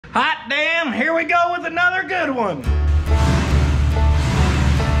Hot damn, here we go with another good one.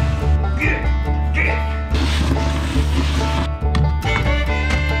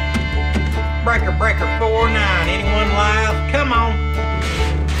 Breaker, breaker 4-9. Anyone live? Come on.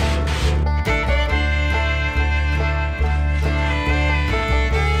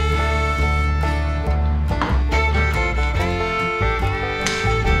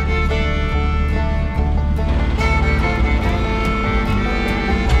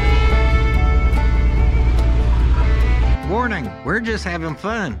 Warning, we're just having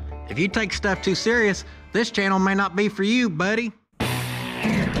fun. If you take stuff too serious, this channel may not be for you, buddy.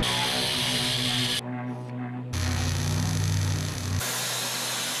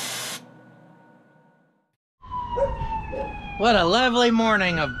 What a lovely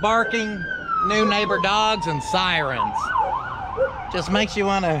morning of barking, new neighbor dogs, and sirens. Just makes you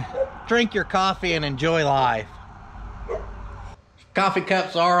want to drink your coffee and enjoy life. Coffee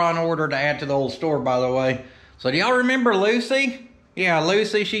cups are on order to add to the old store, by the way. So do y'all remember Lucy? Yeah,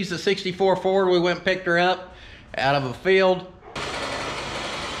 Lucy, she's the 64 Ford. We went and picked her up out of a field.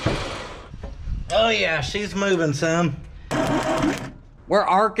 Oh yeah, she's moving some. We're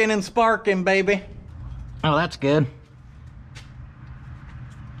arcing and sparking, baby. Oh, that's good.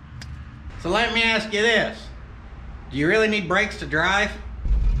 So let me ask you this. Do you really need brakes to drive?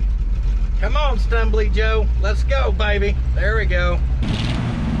 Come on, Stumbly Joe. Let's go, baby. There we go.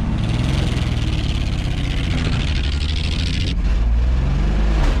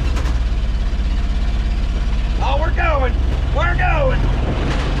 Oh, we're going. We're going.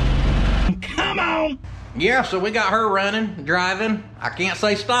 Come on. Yeah, so we got her running, driving. I can't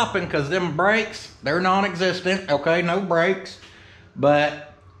say stopping because them brakes, they're non-existent. Okay, no brakes.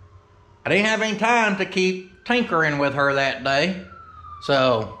 But I didn't have any time to keep tinkering with her that day.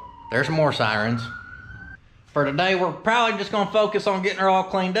 So there's more sirens. For today, we're probably just gonna focus on getting her all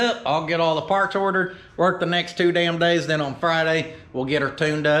cleaned up. I'll get all the parts ordered, work the next 2 damn days. Then on Friday, we'll get her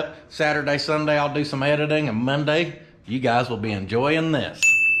tuned up. Saturday, Sunday, I'll do some editing. And Monday, you guys will be enjoying this.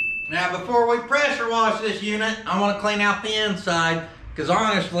 Now, before we pressure wash this unit, I wanna clean out the inside. Because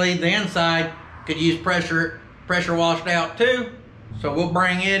honestly, the inside could use pressure washed out too. So we'll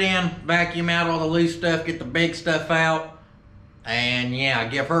bring it in, vacuum out all the loose stuff, get the big stuff out. And yeah,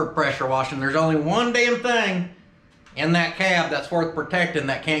 give her pressure washing. There's only one damn thing in that cab that's worth protecting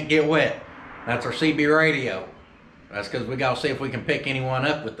that can't get wet. That's our CB radio. That's because we gotta see if we can pick anyone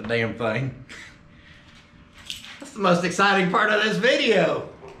up with the damn thing. That's the most exciting part of this video.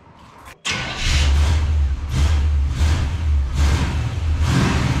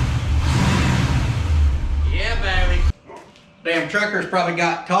 Damn truckers probably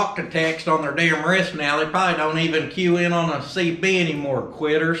got talk to text on their damn wrist now. They probably don't even queue in on a CB anymore,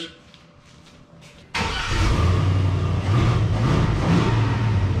 quitters.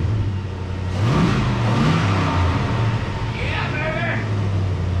 Yeah, baby!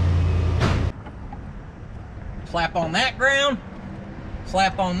 Slap on that ground.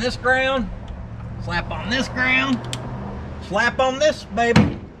 Slap on this ground. Slap on this ground. Slap on this,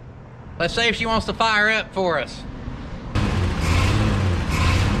 baby. Let's see if she wants to fire up for us.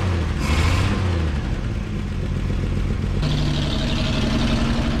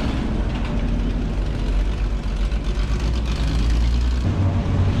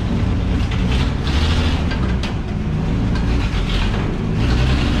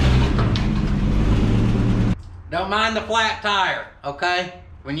 Don't mind the flat tire, okay?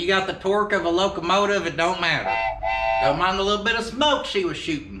 When you got the torque of a locomotive, it don't matter. Don't mind the little bit of smoke she was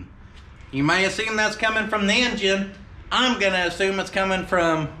shooting. You may assume that's coming from the engine. I'm gonna assume it's coming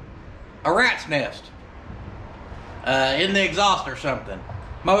from a rat's nest. In the exhaust or something.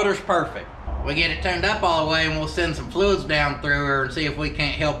 Motor's perfect. We get it turned up all the way and we'll send some fluids down through her and see if we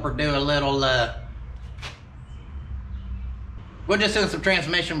can't help her do a little, we'll just send some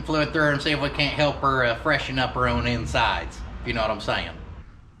transmission fluid through her and see if we can't help her freshen up her own insides, if you know what I'm saying.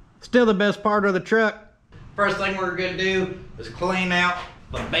 Still the best part of the truck. First thing we're gonna do is clean out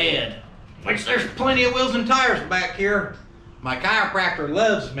the bed, which there's plenty of wheels and tires back here. My chiropractor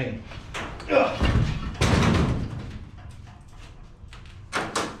loves me. Ugh.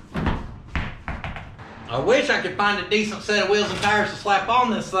 I wish I could find a decent set of wheels and tires to slap on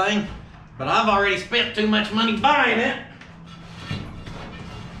this thing, but I've already spent too much money buying it.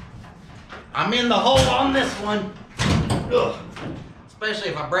 I'm in the hole on this one. Ugh.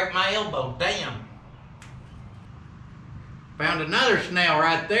 Especially if I break my elbow, damn. Found another snail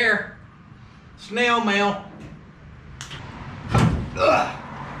right there. Snail mail. Ugh.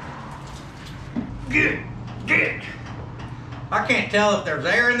 Get. I can't tell if there's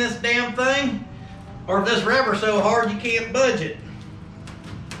air in this damn thing or if this rubber's so hard you can't budge it.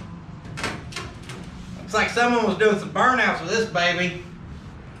 Looks like someone was doing some burnouts with this baby.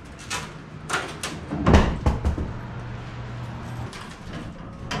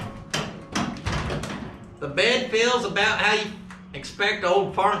 The bed feels about how you expect an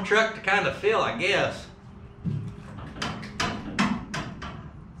old farm truck to kind of feel, I guess.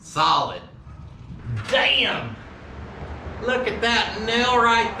 Solid. Damn! Look at that nail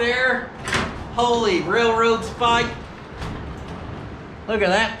right there. Holy railroad spike. Look at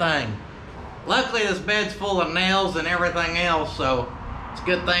that thing. Luckily this bed's full of nails and everything else, so it's a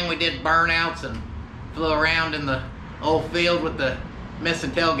good thing we did burnouts and flew around in the old field with the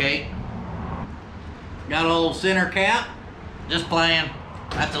missing tailgate. Got a little center cap. Just playing.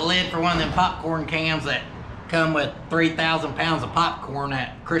 That's a lid for one of them popcorn cans that come with 3,000 pounds of popcorn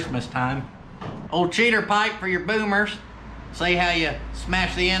at Christmas time. Old cheater pipe for your boomers. See how you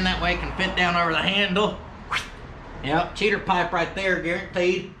smash the end that way, it can fit down over the handle. Yep, cheater pipe right there,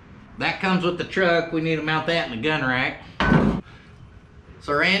 guaranteed. That comes with the truck. We need to mount that in the gun rack.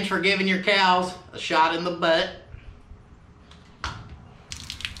 Syringe for giving your cows a shot in the butt.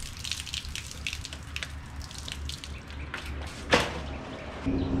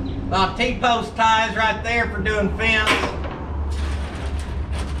 T-post ties right there for doing fence.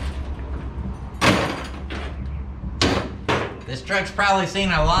 This truck's probably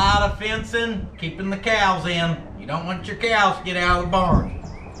seen a lot of fencing, keeping the cows in. You don't want your cows to get out of the barn.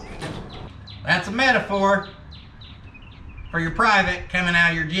 That's a metaphor for your private coming out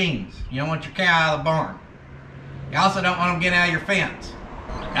of your jeans. You don't want your cow out of the barn. You also don't want them getting out of your fence.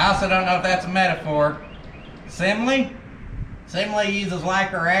 I also don't know if that's a metaphor. Simile? Simile uses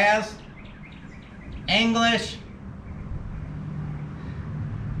like or as. English,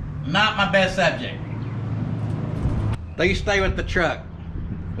 not my best subject. Please stay with the truck.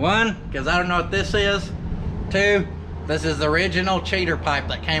 One, because I don't know what this is. Two, this is the original cheater pipe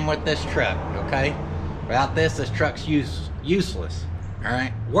that came with this truck, okay? Without this, this truck's useless, all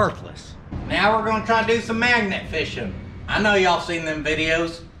right? Worthless. Now we're gonna try to do some magnet fishing. I know y'all seen them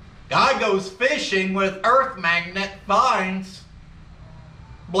videos. Guy goes fishing with earth magnet, finds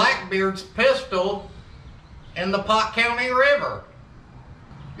Blackbeard's pistol in the Pot County River.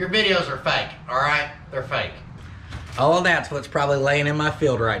 Your videos are fake, all right? They're fake. All of that's what's probably laying in my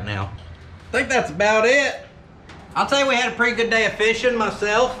field right now. I think that's about it. I'll tell you, we had a pretty good day of fishing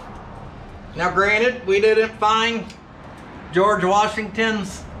myself. Now granted, we didn't find George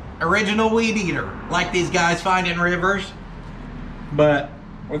Washington's original weed eater like these guys find in rivers, but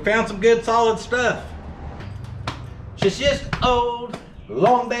we found some good solid stuff. She's just old,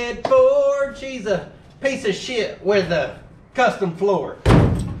 long bed Ford. She's a piece of shit with a custom floor.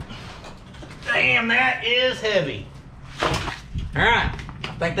 Damn, that is heavy. All right,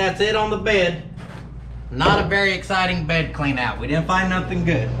 I think that's it on the bed. Not a very exciting bed clean out. We didn't find nothing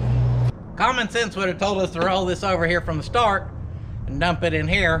good. Common sense would have told us to roll this over here from the start and dump it in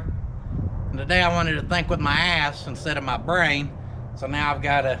here. And today I wanted to think with my ass instead of my brain. So now I've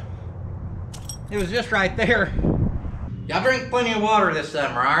got to, it was just right there. Y'all drink plenty of water this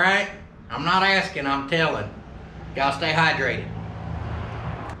summer, all right? I'm not asking, I'm telling. Gotta stay hydrated.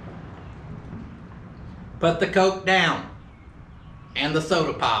 Put the Coke down. And the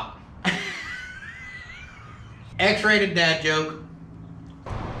soda pop. X-rated dad joke.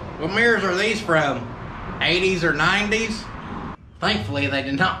 What mirrors are these from? 80s or 90s? Thankfully, they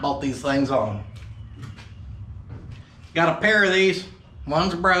did not bolt these things on. Got a pair of these.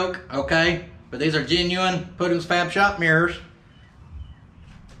 One's broke, okay? But these are genuine Puddin's Fab Shop mirrors.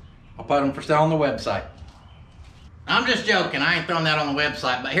 I'll put them for sale on the website. I'm just joking. I ain't throwing that on the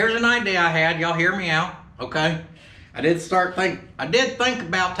website. But here's an idea I had. Y'all hear me out, okay? I did think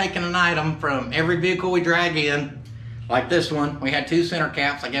about taking an item from every vehicle we drag in, like this one. We had 2 center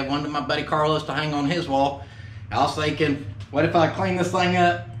caps. I gave one to my buddy Carlos to hang on his wall. I was thinking, what if I cleaned this thing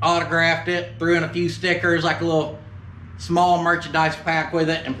up, autographed it, threw in a few stickers, like a little small merchandise pack with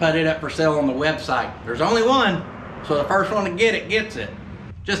it, and put it up for sale on the website. There's only one, so the first one to get it gets it.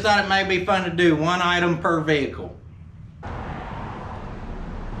 Just thought it may be fun to do, 1 item per vehicle.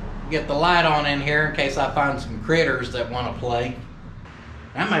 Get the light on in here in case I find some critters that want to play.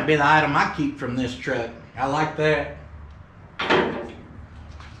 That might be the item I keep from this truck. I like that.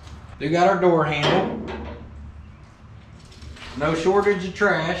 We got our door handle. No shortage of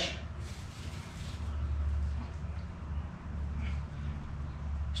trash.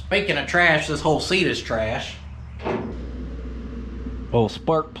 Speaking of trash, this whole seat is trash. Little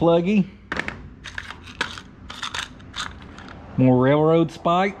spark pluggy. More railroad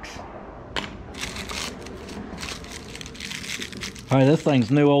spikes. All right, this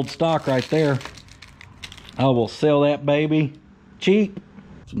thing's new old stock right there. I will sell that baby cheap.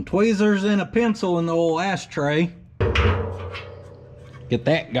 Some tweezers and a pencil in the old ashtray. Get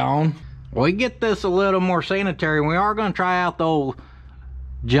that gone. We get this a little more sanitary. We are going to try out the old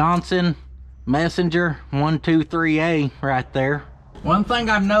Johnson Messenger 123A right there. One thing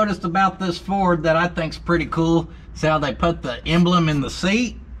I've noticed about this Ford that I think's pretty cool is how they put the emblem in the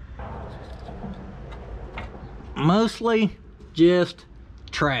seat. Mostly just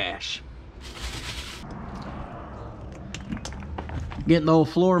trash. Getting the old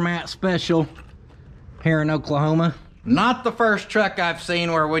floor mat special here in Oklahoma. Not the first truck I've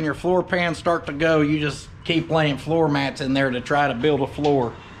seen where when your floor pans start to go, you just keep laying floor mats in there to try to build a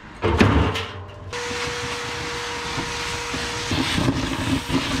floor.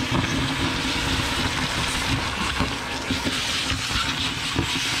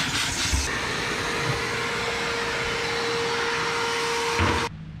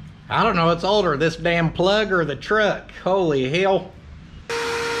 I don't know what's older, this damn plug or the truck. Holy hell.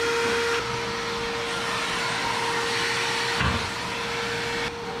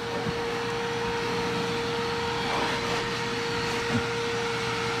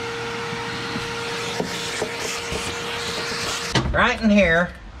 Right in here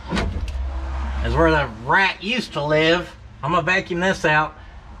is where the rat used to live. I'm gonna vacuum this out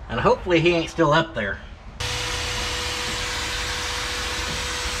and hopefully he ain't still up there.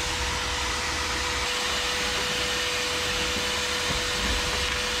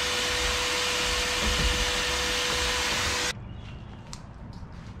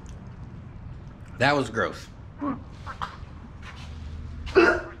 That was gross. When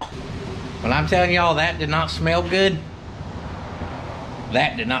I'm telling y'all that did not smell good,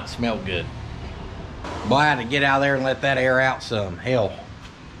 that did not smell good. Boy, I had to get out of there and let that air out some. Hell,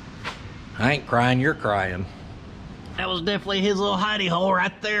 I ain't crying, you're crying. That was definitely his little hidey hole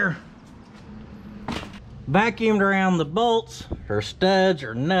right there. Vacuumed around the bolts, or studs,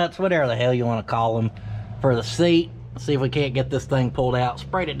 or nuts, whatever the hell you want to call them, for the seat. See if we can't get this thing pulled out.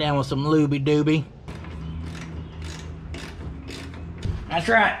 Sprayed it down with some looby dooby. That's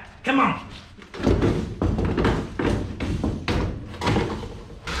right, come on.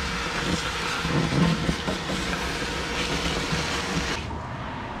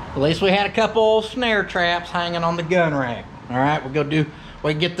 At least we had a couple old snare traps hanging on the gun rack. All right,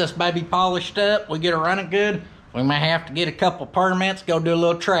 we get this baby polished up, we get it running good. We may have to get a couple permits, go do a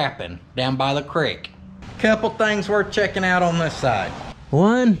little trapping down by the creek. Couple things worth checking out on this side.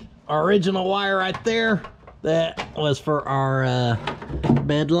 One, our original wire right there, that was for our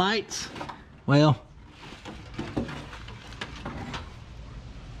bed lights. Well,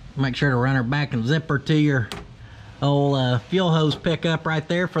 make sure to run her back and zipper to your old fuel hose pickup right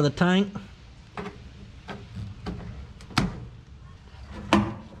there for the tank.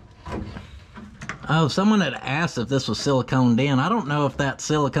 Oh, someone had asked if this was siliconed in. I don't know if that's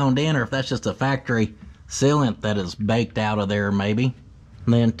siliconed in or if that's just a factory sealant that is baked out of there maybe.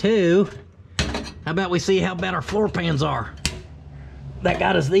 And then two, how about we see how bad our floor pans are? That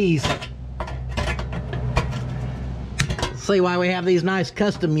got us these. See why we have these nice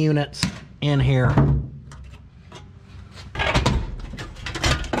custom units in here.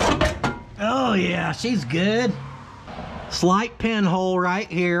 Oh yeah, she's good. Slight pinhole right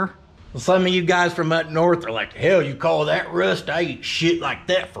here. Some of you guys from up north are like, hell, you call that rust? I eat shit like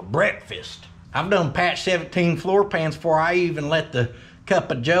that for breakfast. I've done patched 17 floor pans before I even let the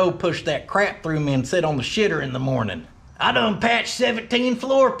cup of joe push that crap through me and sit on the shitter in the morning. I done patched 17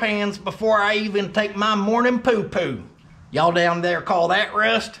 floor pans before I even take my morning poo-poo. Y'all down there call that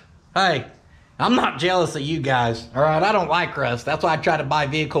rust? Hey, I'm not jealous of you guys, all right? I don't like rust. That's why I try to buy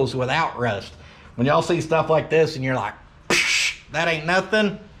vehicles without rust. When y'all see stuff like this and you're like, that ain't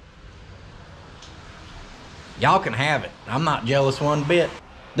nothing, y'all can have it. I'm not jealous one bit.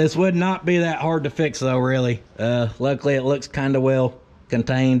 This would not be that hard to fix though, really. Luckily it looks kind of well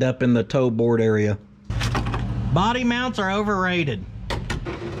contained up in the toe board area. Body mounts are overrated.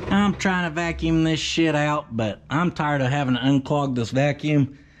 I'm trying to vacuum this shit out, but I'm tired of having to unclog this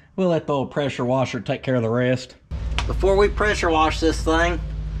vacuum. We'll let the old pressure washer take care of the rest. Before we pressure wash this thing,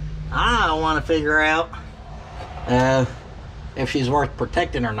 I want to figure out if she's worth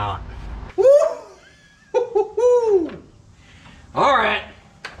protecting or not. All right,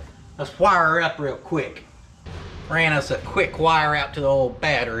 let's wire her up real quick. Ran us a quick wire out to the old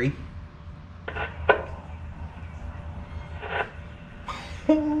battery.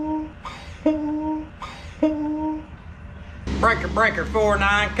 Breaker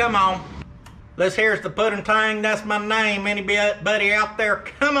 49, come on. This here's the Puddin Tang, that's my name. Anybody out there,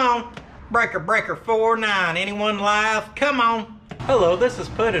 come on. Breaker 49, anyone live? Come on. Hello, this is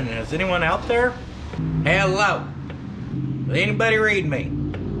Puddin. Is anyone out there? Hello. Did anybody read me?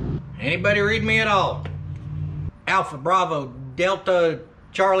 Anybody read me at all? Alpha Bravo Delta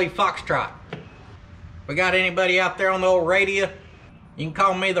Charlie Foxtrot. We got anybody out there on the old radio? You can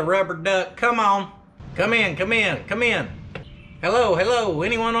call me the rubber duck. Come on. Come in, come in, come in. Hello, hello,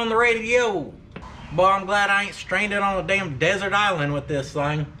 anyone on the radio? Boy, I'm glad I ain't stranded on a damn desert island with this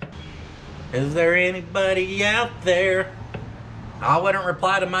thing. Is there anybody out there? I wouldn't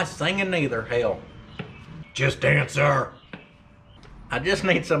reply to my singing neither, hell. Just answer. I just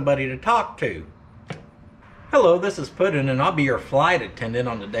need somebody to talk to. Hello, this is Puddin, and I'll be your flight attendant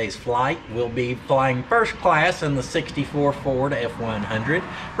on today's flight. We'll be flying first class in the '64 Ford F100.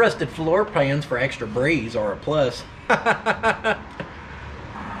 Rusted floor pans for extra breeze or a plus.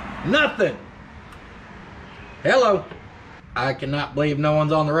 Nothing. Hello. I cannot believe no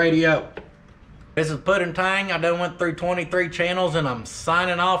one's on the radio. This is Puddin Tang. I done went through 23 channels and I'm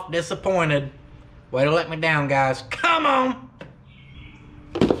signing off disappointed. Way to let me down, guys. Come on.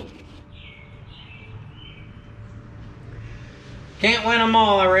 Can't win them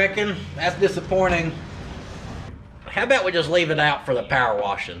all, I reckon. That's disappointing. How about we just leave it out for the power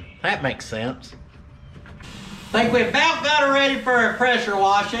washing? That makes sense. Think we about got it ready for a pressure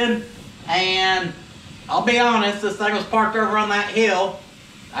washing, and I'll be honest, this thing was parked over on that hill.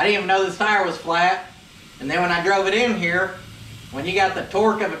 I didn't even know this tire was flat. And then when I drove it in here, when you got the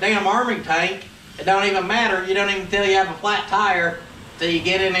torque of a damn army tank, it don't even matter. You don't even tell you have a flat tire till you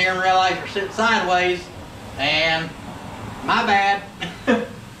get in there and realize you're sitting sideways. And my bad.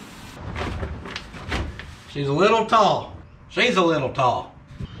 She's a little tall. She's a little tall.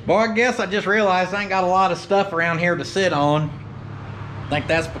 Boy, I guess I just realized I ain't got a lot of stuff around here to sit on. I think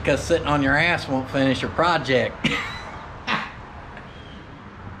that's because sitting on your ass won't finish your project.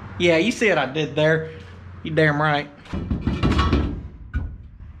 Yeah, you see what I did there. You damn right.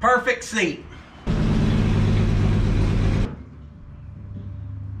 Perfect seat.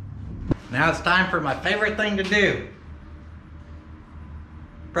 Now it's time for my favorite thing to do.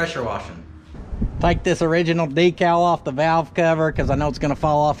 Pressure washing. Take this original decal off the valve cover because I know it's going to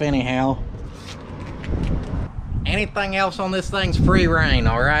fall off anyhow. Anything else on this thing's free reign,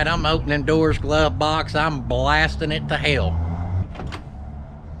 all right? I'm opening doors, glove box. I'm blasting it to hell.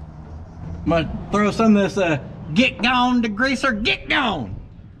 I'm going to throw some of this Get Gone Degreaser, Get Gone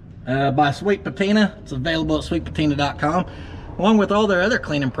by Sweet Patina. It's available at sweetpatina.com. Along with all their other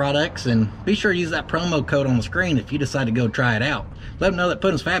cleaning products, and be sure to use that promo code on the screen if you decide to go try it out. Let them know that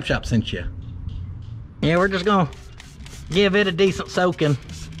Puddin's Fab Shop sent you. Yeah, we're just gonna give it a decent soaking.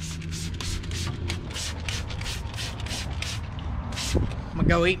 I'm gonna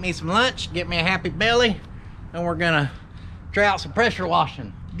go eat me some lunch, get me a happy belly, and we're gonna try out some pressure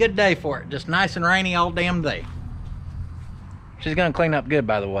washing. Good day for it, just nice and rainy all damn day. She's gonna clean up good,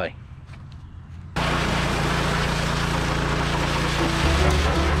 by the way.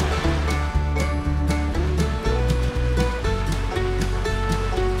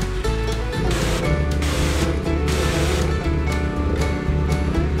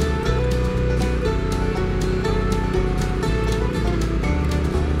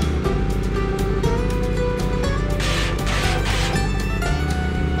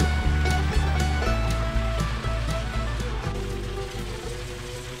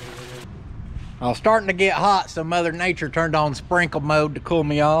 I was starting to get hot, so Mother Nature turned on sprinkle mode to cool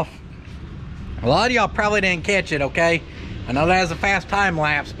me off. A lot of y'all probably didn't catch it, okay? I know that was a fast time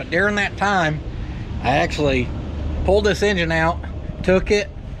lapse, but during that time, I actually pulled this engine out, took it,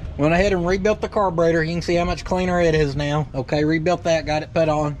 went ahead and rebuilt the carburetor. You can see how much cleaner it is now. Okay, rebuilt that, got it put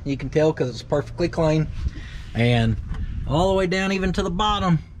on. You can tell because it's perfectly clean. And all the way down even to the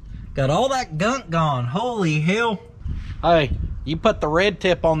bottom, got all that gunk gone. Holy hell. Hey. You put the red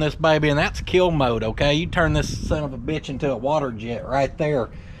tip on this baby and that's kill mode, okay? You turn this son of a bitch into a water jet right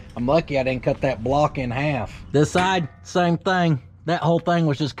there. I'm lucky I didn't cut that block in half. This side, same thing. That whole thing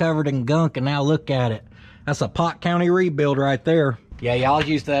was just covered in gunk and now look at it. That's a Pot County rebuild right there. Yeah, y'all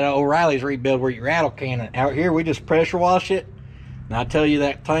used to that O'Reilly's rebuild where you rattle can it. Out here, we just pressure wash it. And I tell you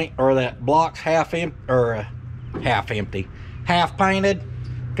that tank, or that block's half painted,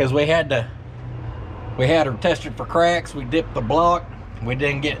 because we had her tested for cracks. We dipped the block. We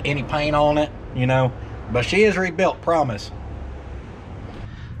didn't get any paint on it, you know. But she is rebuilt, promise.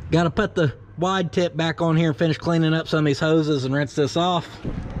 Got to put the wide tip back on here and finish cleaning up some of these hoses and rinse this off.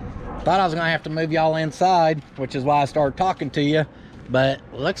 Thought I was going to have to move y'all inside, which is why I started talking to you. But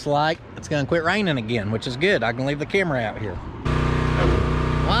looks like it's going to quit raining again, which is good. I can leave the camera out here.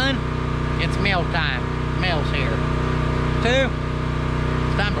 1, it's meal time. Meal's here. 2,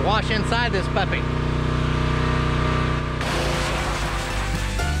 it's time to wash inside this puppy.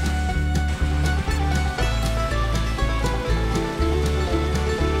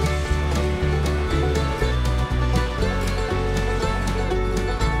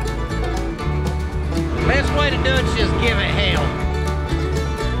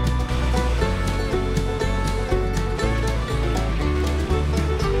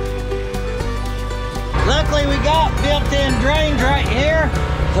 Luckily we got built-in drains right here,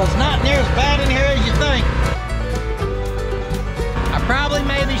 so it's not near as bad in here as you think. I probably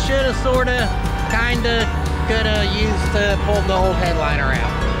maybe should have sorta, kinda, coulda used to pull the old headliner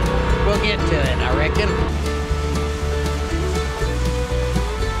out. We'll get to it, I reckon.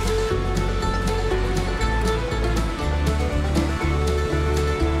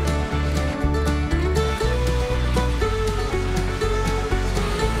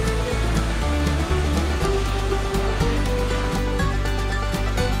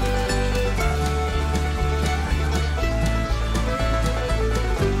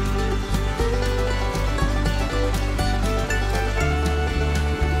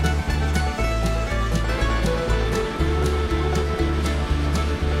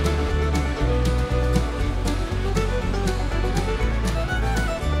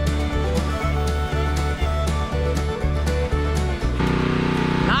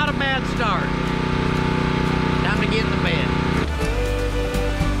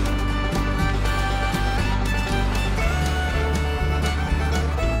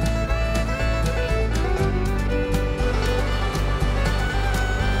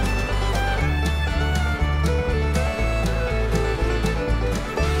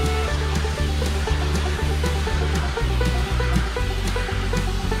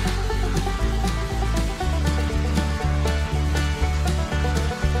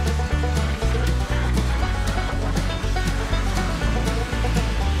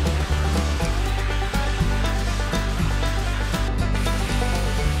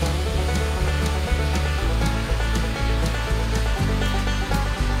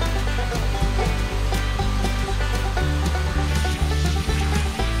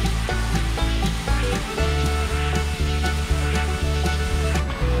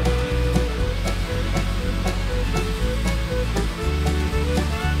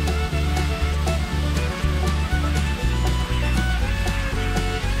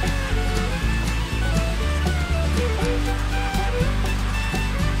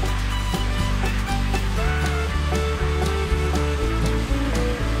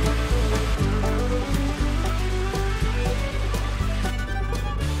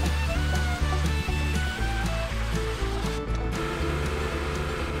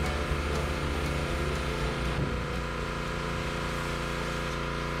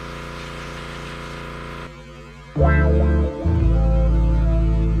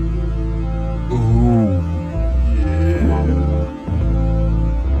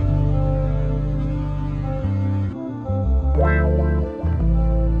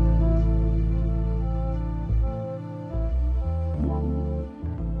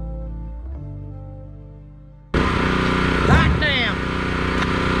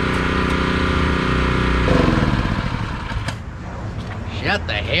 Shut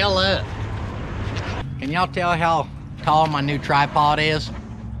the hell up. Can y'all tell how tall my new tripod is?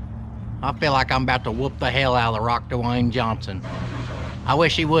 I feel like I'm about to whoop the hell out of the Rock Dwayne Johnson. I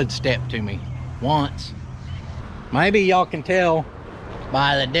wish he would step to me once. Maybe y'all can tell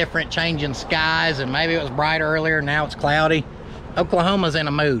by the different changing skies, and maybe it was bright earlier, now it's cloudy. Oklahoma's in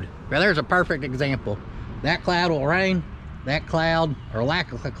a mood. Well, there's a perfect example. That cloud will rain, that cloud, or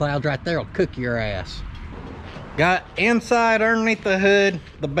lack of clouds right there will cook your ass. Got inside underneath the hood,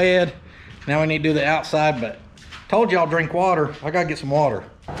 the bed. Now we need to do the outside, but told y'all drink water. I gotta get some water.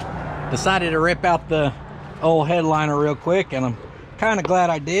 Decided to rip out the old headliner real quick, and I'm kind of glad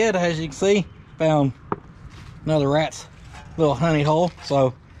I did. As you can see, found another rat's little honey hole.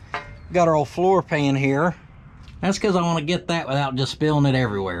 So got our old floor pan here. That's because I want to get that without just spilling it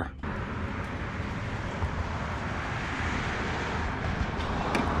everywhere.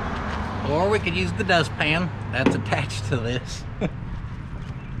 Or we could use the dustpan that's attached to this.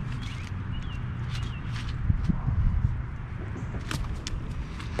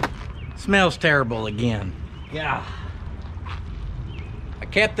 Smells terrible again. Yeah. I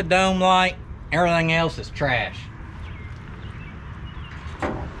kept the dome light. Everything else is trash.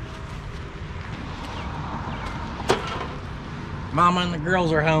 Mama and the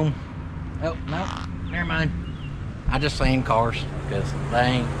girls are home. Oh, no, never mind. I just seen cars because they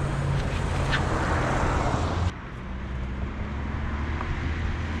ain't.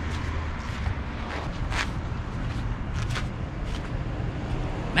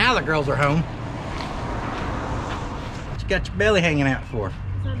 Now the girls are home. What you got your belly hanging out for?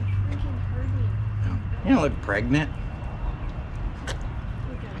 I'm freaking pregnant. You don't look pregnant. Okay.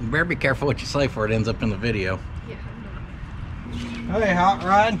 You better be careful what you say before it ends up in the video. Yeah, Hey, Hot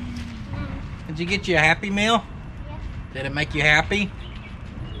Rod. Did you get you a Happy Meal? Yeah. Did it make you happy?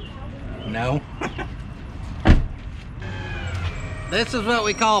 No. This is what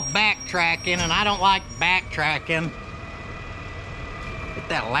we call backtracking, and I don't like backtracking. Get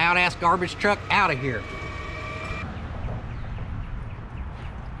that loud ass garbage truck out of here.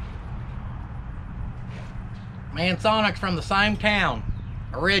 Man, Sonic's from the same town,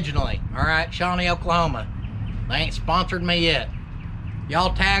 originally. All right, Shawnee, Oklahoma. They ain't sponsored me yet.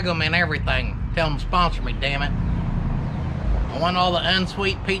 Y'all tag them and everything. Tell them to sponsor me, damn it. I want all the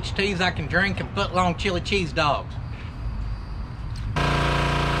unsweet peach teas I can drink and foot-long chili cheese dogs.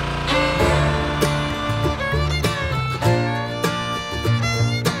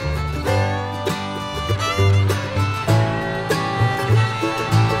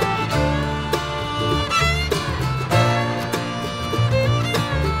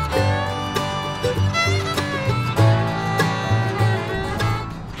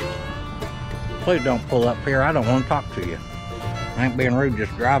 Please don't pull up here. I don't want to talk to you. I ain't being rude,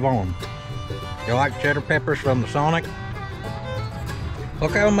 just drive on. You like cheddar peppers from the Sonic?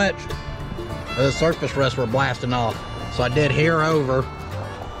 Look how much the surface rust we're blasting off. So I did here over.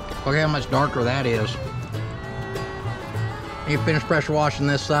 Look how much darker that is. You finish pressure washing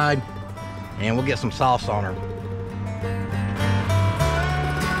this side, and we'll get some sauce on her.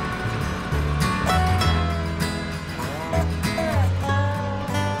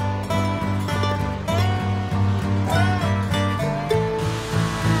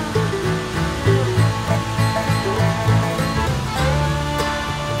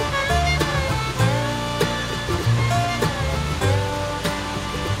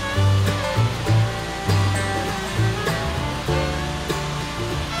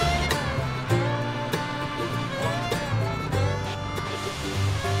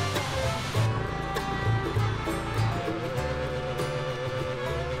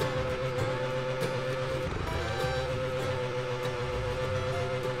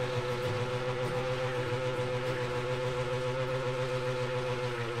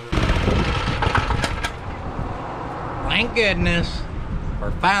 Thank goodness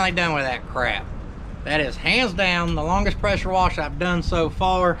we're finally done with that crap. That is hands down the longest pressure wash I've done so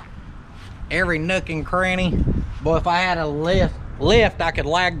far. Every nook and cranny. Boy, if I had a lift I could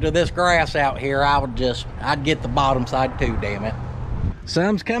lag to this grass out here, I'd get the bottom side too, damn it.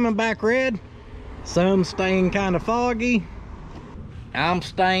 Some's coming back red, some's staying kind of foggy. I'm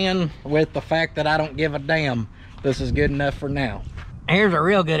staying with the fact that I don't give a damn. This is good enough for now. Here's a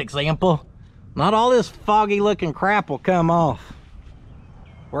real good example. Not all this foggy looking crap will come off.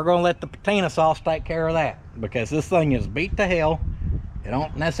 We're gonna let the patina sauce take care of that, because this thing is beat to hell. It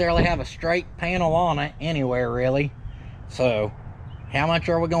don't necessarily have a straight panel on it anywhere really. So how much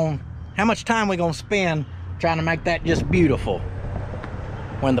time we gonna spend trying to make that just beautiful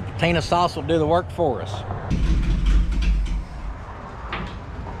when the patina sauce will do the work for us?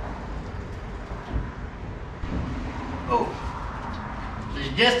 Oh,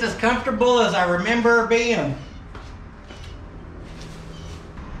 it's just as comfortable as I remember being.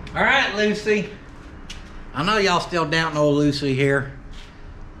 All right, Lucy. I know y'all still doubting old Lucy here.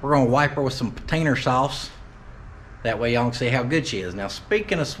 We're gonna wipe her with some patina sauce. That way y'all can see how good she is. Now,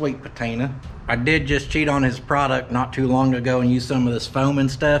 speaking of sweet patina, I did just cheat on his product not too long ago and use some of this foam and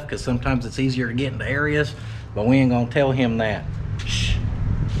stuff, because sometimes it's easier to get into areas, but we ain't gonna tell him that. Shh.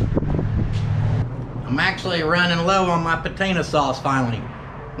 I'm actually running low on my patina sauce finally.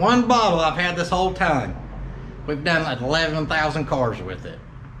 One bottle I've had this whole time. We've done like 11,000 cars with it.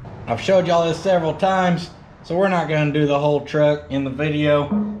 I've showed y'all this several times, so we're not gonna do the whole truck in the video.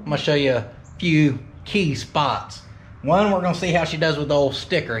 I'm gonna show you a few key spots. One, we're gonna see how she does with the old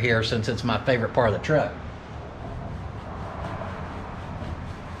sticker here, since it's my favorite part of the truck.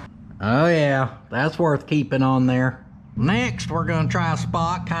 Oh yeah, that's worth keeping on there. Next, we're gonna try a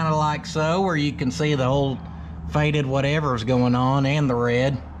spot kind of like so, where you can see the old faded whatever's going on and the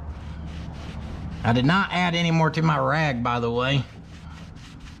red. I did not add any more to my rag, by the way.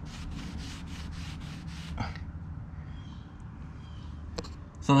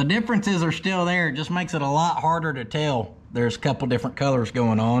 So the differences are still there. It just makes it a lot harder to tell. There's a couple different colors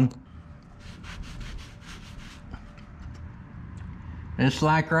going on. It's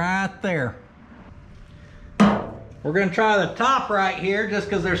like right there. We're gonna try the top right here just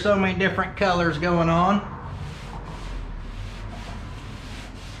because there's so many different colors going on.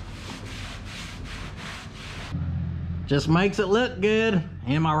 Just makes it look good,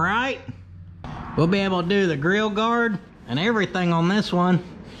 am I right? We'll be able to do the grill guard and everything on this one.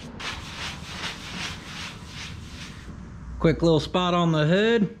 Quick little spot on the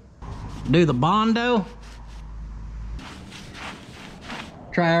hood. Do the Bondo.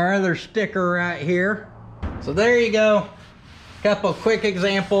 Try our other sticker right here. So there you go. Couple quick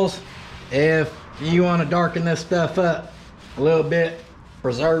examples if you want to darken this stuff up. a little bit,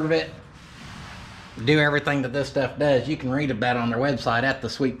 preserve it, do everything that this stuff does. You can read about it on their website at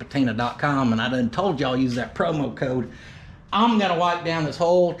thesweetpatina.com, and I done told y'all use that promo code. I'm gonna wipe down this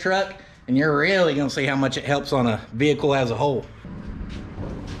whole truck, and you're really gonna see how much it helps on a vehicle as a whole.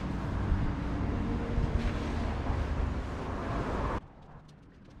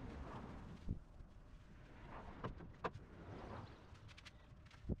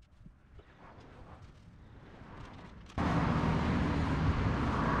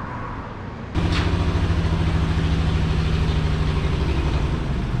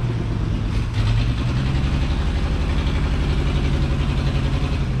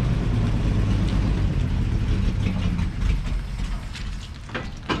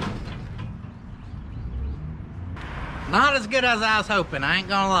 Not as good as I was hoping, I ain't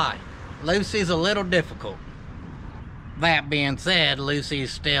gonna lie. Lucy's a little difficult. That being said, Lucy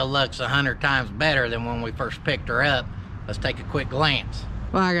still looks 100 times better than when we first picked her up. Let's take a quick glance.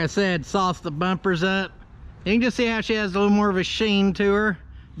 Like I said, sauce the bumpers up. You can just see how she has a little more of a sheen to her.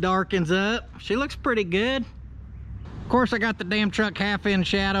 Darkens up. She looks pretty good. Of course, I got the damn truck half in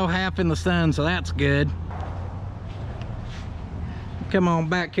shadow, half in the sun, so that's good. Come on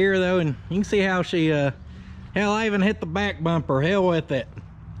back here though, and you can see how she, hell, I even hit the back bumper. Hell with it.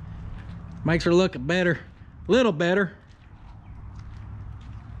 Makes her look better. Little better.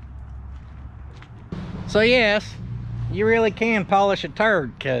 So yes, you really can polish a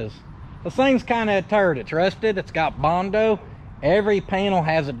turd, because this thing's kind of a turd. It's rusted. It's got Bondo. Every panel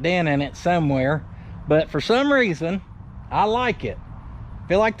has a dent in it somewhere. But for some reason, I like it. I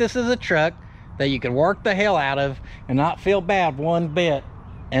feel like this is a truck that you could work the hell out of and not feel bad one bit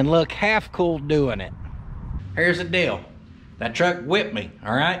and look half cool doing it. Here's the deal. That truck whipped me,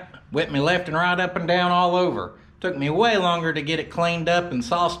 all right? Whipped me left and right, up and down, all over. Took me way longer to get it cleaned up and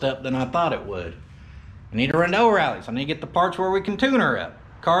sauced up than I thought it would. I need to run to O'Reilly's. I need to get the parts where we can tune her up.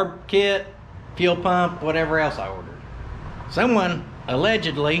 Carb kit, fuel pump, whatever else I ordered. Someone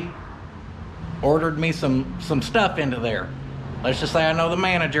allegedly ordered me some stuff into there. Let's just say I know the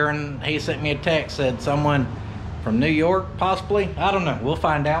manager, and he sent me a text, said someone from New York, possibly. I don't know. We'll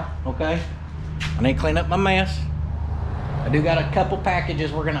find out, okay? I need to clean up my mess. I do got a couple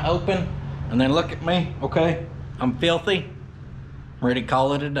packages we're gonna open, and then look at me, okay? I'm filthy. Ready to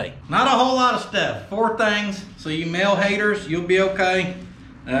call it a day. Not a whole lot of stuff. 4 things, so you mail haters, you'll be okay.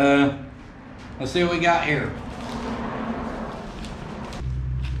 Let's see what we got here.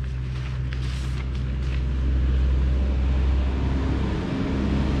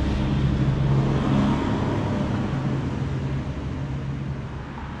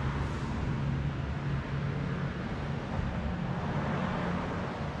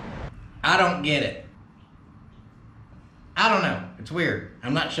 I don't get it. I don't know. It's weird.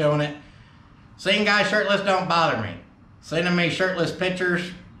 I'm not showing it. Seeing guys shirtless don't bother me. Sending me shirtless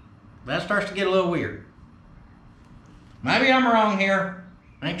pictures, that starts to get a little weird. Maybe I'm wrong here.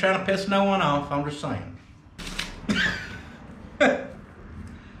 I ain't trying to piss no one off. I'm just saying.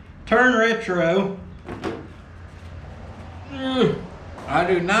 Turn retro. I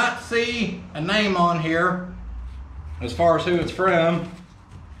do not see a name on here as far as who it's from.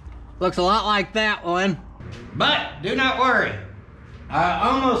 Looks a lot like that one. But do not worry. I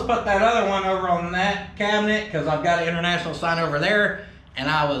almost put that other one over on that cabinet because I've got an international sign over there, and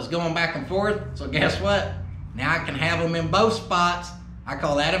I was going back and forth. So guess what? Now I can have them in both spots. I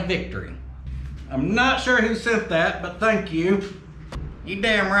call that a victory. I'm not sure who sent that, but thank you. You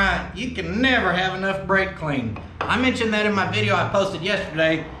damn right. You can never have enough brake clean. I mentioned that in my video I posted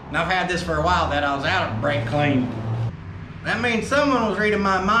yesterday, and I've had this for a while, that I was out of brake clean. That means someone was reading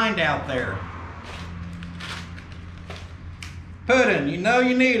my mind out there. Puddin, you know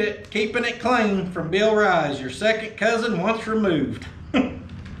you need it. Keeping it clean from Bill Rise, your second cousin once removed.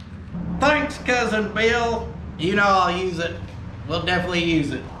 Thanks, cousin Bill. You know I'll use it. We'll definitely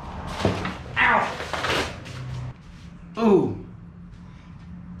use it. Ow! Ooh.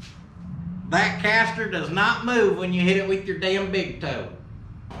 That caster does not move when you hit it with your damn big toe.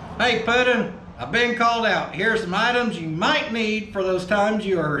 Hey Puddin, I've been called out. Here's some items you might need for those times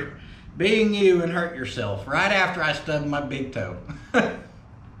you are being you and hurt yourself right after I stubbed my big toe.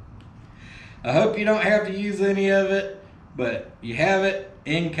 I hope you don't have to use any of it, but you have it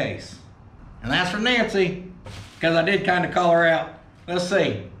in case. And that's from Nancy, because I did kind of call her out. Let's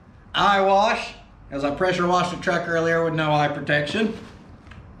see. Eye wash, as I pressure washed the truck earlier with no eye protection.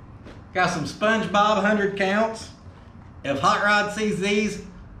 Got some SpongeBob 100 counts. If Hot Rod sees these,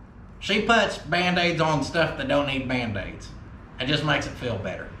 she puts Band-Aids on stuff that don't need Band-Aids. It just makes it feel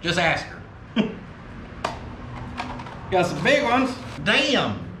better. Just ask her. Got some big ones.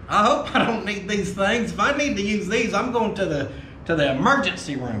 Damn, I hope I don't need these things. If I need to use these, I'm going to the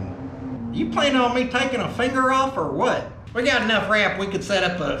emergency room. You planning on me taking a finger off or what? We got enough ramp, we could set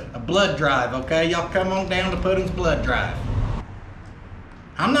up a blood drive, okay? Y'all come on down to Puddin's blood drive.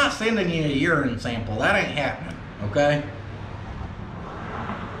 I'm not sending you a urine sample. That ain't happening, okay?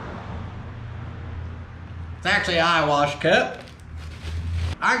 It's actually an eye wash cup.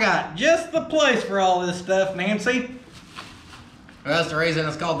 I got just the place for all this stuff, Nancy. Well, that's the reason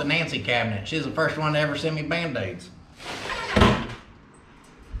it's called the Nancy cabinet. She's the first one to ever send me Band-Aids.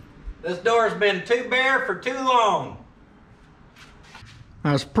 This door's been too bare for too long.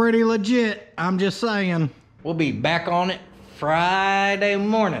 That's pretty legit, I'm just saying. We'll be back on it Friday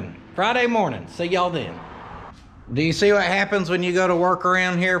morning. Friday morning, see y'all then. Do you see what happens when you go to work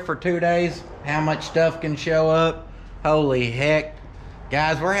around here for 2 days? How much stuff can show up? Holy heck.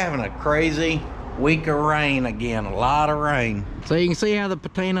 Guys, we're having a crazy week of rain again, a lot of rain. So you can see how the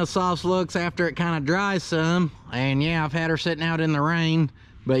patina sauce looks after it kind of dries some. And yeah, I've had her sitting out in the rain,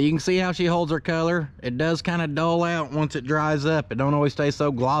 but you can see how she holds her color. It does kind of dull out once it dries up. It don't always stay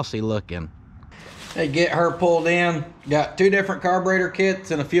so glossy looking. They get her pulled in. Got 2 different carburetor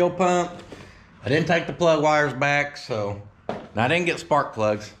kits and a fuel pump. I didn't take the plug wires back, so I didn't get spark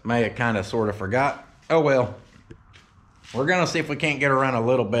plugs. May have kind of sort of forgot. Oh well. We're gonna see if we can't get her run a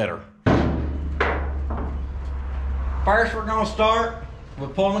little better. First, we're gonna start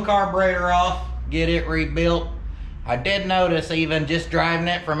with pulling the carburetor off, get it rebuilt. I did notice, even just driving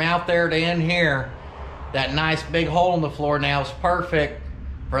it from out there to in here, that nice big hole in the floor now is perfect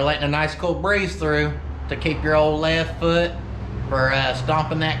for letting a nice cool breeze through to keep your old left foot for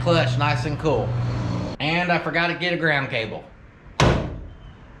stomping that clutch nice and cool. And I forgot to get a ground cable.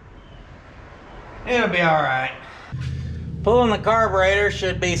 It'll be all right. Pulling the carburetor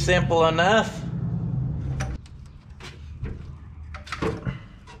should be simple enough.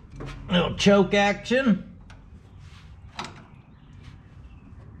 Little choke action.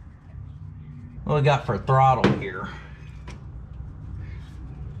 What we got for throttle here?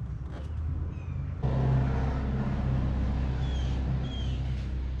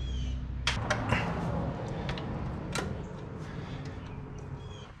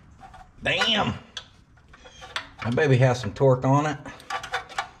 Damn! My baby has some torque on it.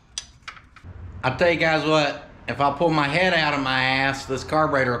 I'll tell you guys what, if I pull my head out of my ass, this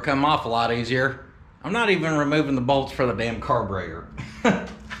carburetor will come off a lot easier. I'm not even removing the bolts for the damn carburetor.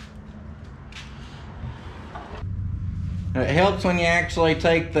 It helps when you actually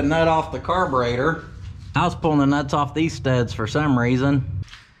take the nut off the carburetor. I was pulling the nuts off these studs for some reason.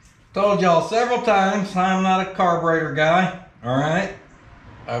 Told y'all several times, I'm not a carburetor guy, all right?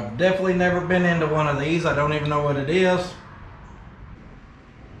 I've definitely never been into one of these. I don't even know what it is.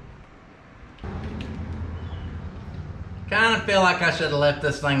 Kind of feel like I should have left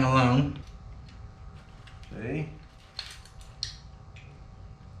this thing alone. See?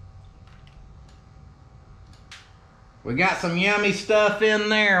 We got some yummy stuff in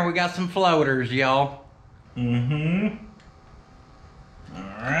there. We got some floaters, y'all. Mm-hmm. All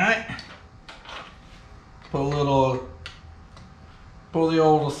right. Pull the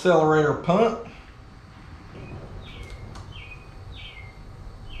old accelerator pump.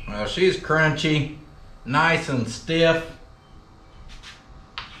 Well, she's crunchy, nice and stiff.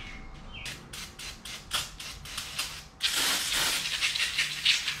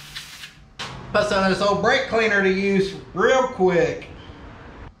 Put some of this old brake cleaner to use real quick.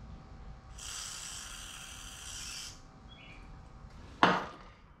 I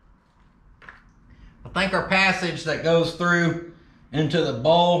think our passage that goes through into the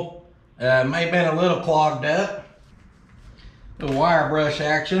bowl may have been a little clogged up. The wire brush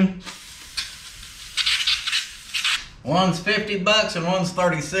action. One's 50 bucks and one's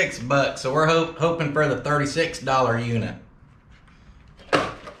 36 bucks, so we're hoping for the $36 unit.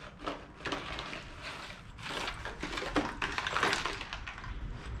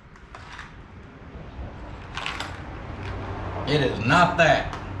 It is not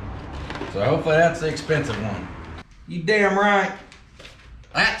that. So hopefully that's the expensive one. You damn right.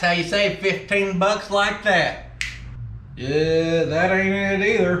 That's how you save 15 bucks like that. Yeah, that ain't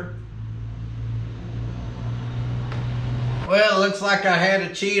it either. Well, looks like I had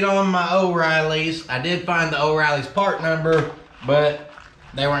to cheat on my O'Reilly's. I did find the O'Reilly's part number, but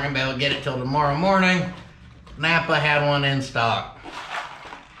they weren't gonna be able to get it till tomorrow morning. Napa had one in stock.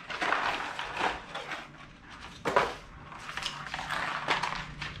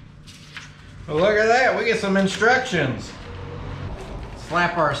 Well, look at that, we get some instructions.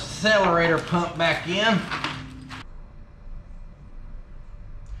 Slap our accelerator pump back in.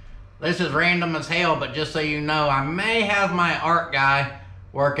 This is random as hell, but just so you know, I may have my art guy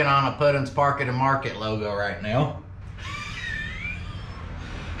working on a Puddin's Park and Market logo right now.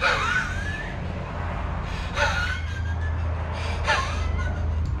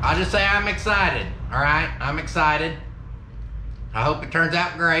 I'll just say I'm excited, all right? I'm excited. I hope it turns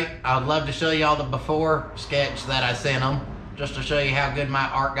out great. I would love to show you all the before sketch that I sent them, just to show you how good my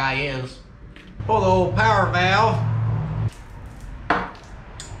art guy is. Pull the old power valve.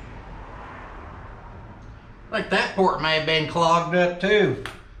 Like that port may have been clogged up too.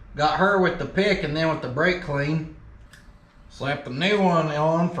 Got her with the pick and then with the brake clean. Slap the new one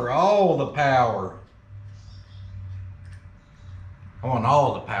on for all the power. I want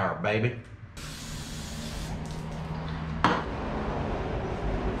all the power, baby.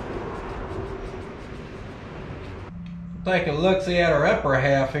 Take a look-see at our upper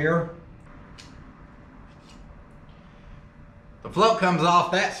half here. The float comes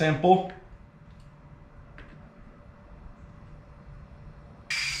off that simple.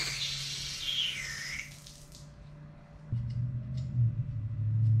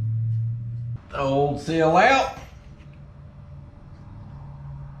 The old seal out.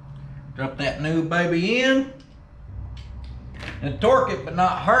 Drop that new baby in. And torque it, but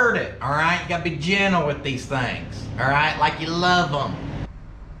not hurt it. All right, you gotta be gentle with these things. All right, like you love them.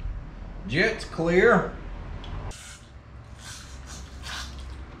 Jet's clear.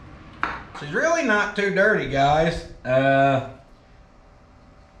 She's really not too dirty, guys. That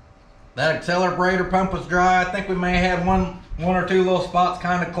accelerator pump was dry. I think we may have had one or two little spots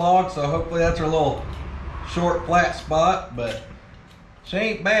kind of clogged, so hopefully that's her little short flat spot, but she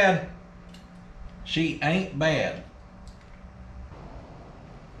ain't bad. She ain't bad.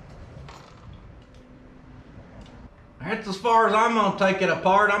 That's as far as I'm gonna take it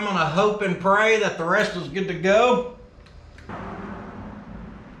apart. I'm gonna hope and pray that the rest is good to go.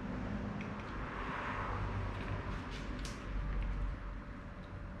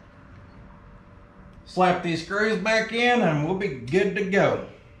 Slap these screws back in and we'll be good to go.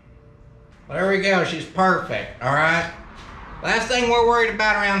 There we go, she's perfect, all right? Last thing we're worried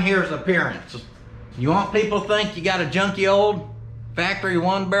about around here is appearance. You want people to think you got a junky old factory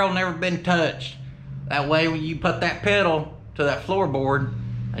one barrel never been touched. That way when you put that pedal to that floorboard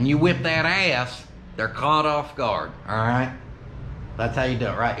and you whip that ass, they're caught off guard, all right? That's how you do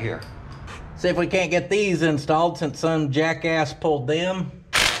it right here. See if we can't get these installed since some jackass pulled them.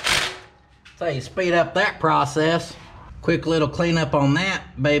 So you speed up that process. Quick little cleanup on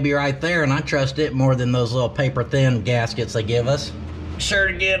that baby right there, and I trust it more than those little paper thin gaskets they give us. Sure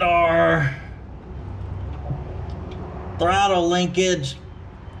to get our throttle linkage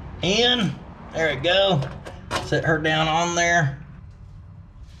in. There we go. Set her down on there.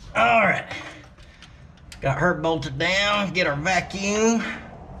 All right. Got her bolted down. Get our vacuum.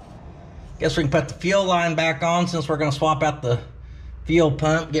 Guess we can put the fuel line back on since we're gonna swap out the fuel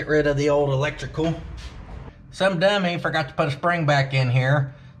pump, get rid of the old electrical. Some dummy forgot to put a spring back in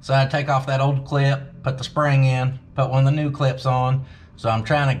here, so I take off that old clip, put the spring in, put one of the new clips on. So I'm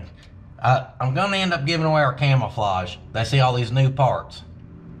trying to, I'm gonna end up giving away our camouflage. They see all these new parts.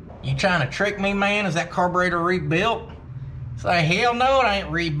 You trying to trick me, man? Is that carburetor rebuilt? Say, hell no, it ain't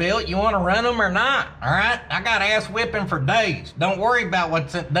rebuilt. You wanna run them or not, all right? I got ass whipping for days. Don't worry about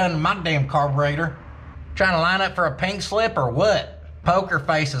what's done to my damn carburetor. Trying to line up for a pink slip or what? Poker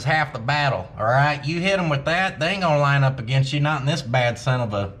face is half the battle, all right? You hit them with that, they ain't gonna line up against you, not in this bad son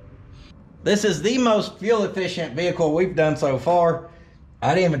of a... This is the most fuel efficient vehicle we've done so far.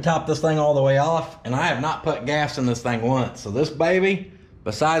 I didn't even top this thing all the way off, and I have not put gas in this thing once. So this baby,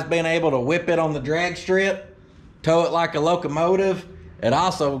 besides being able to whip it on the drag strip, tow it like a locomotive, it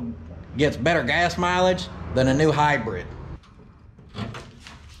also gets better gas mileage than a new hybrid.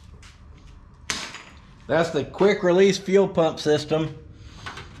 That's the quick release fuel pump system.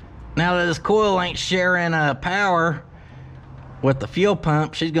 Now that this coil ain't sharing power with the fuel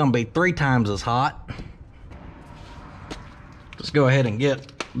pump, she's gonna be 3 times as hot. Let's go ahead and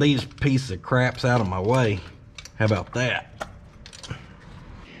get these pieces of craps out of my way. How about that?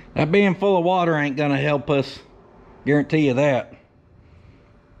 That being full of water ain't gonna help us, guarantee you that.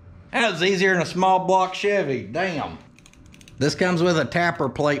 That was easier than a small block Chevy, damn. This comes with a tapper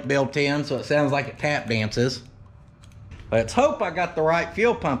plate built in, so it sounds like it tap dances. Let's hope I got the right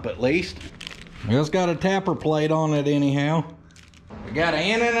fuel pump at least. It's got a tapper plate on it anyhow. We got an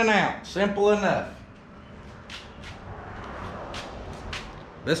in and an out, simple enough.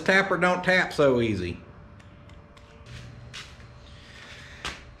 This tapper don't tap so easy.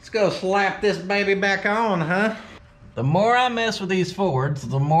 Let's go slap this baby back on, huh? The more I mess with these Fords,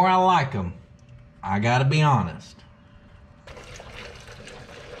 the more I like them. I gotta be honest.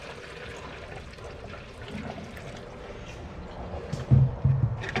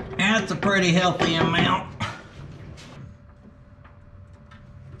 That's a pretty healthy amount.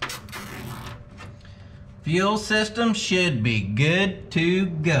 Fuel system should be good to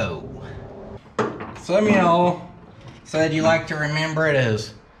go. Some of y'all said you like to remember it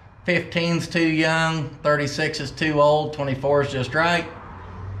as 15's too young, 36 is too old, 24 is just right.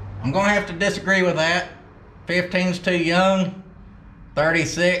 I'm gonna have to disagree with that. 15's too young,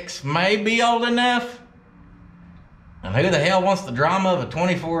 36 may be old enough. And who the hell wants the drama of a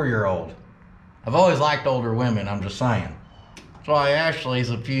 24-year-old? I've always liked older women, I'm just saying. That's why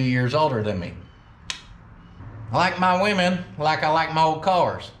Ashley's a few years older than me. I like my women like I like my old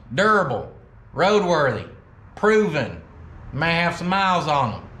cars. Durable, roadworthy, proven, may have some miles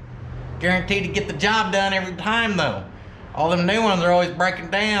on them. Guaranteed to get the job done every time though. All them new ones are always breaking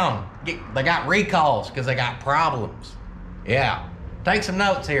down. They got recalls because they got problems. Yeah, take some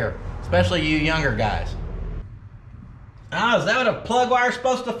notes here, especially you younger guys. Oh, is that what a plug wire's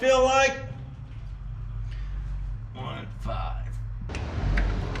supposed to feel like? 1.5.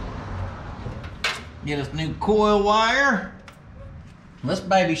 Get us new coil wire. This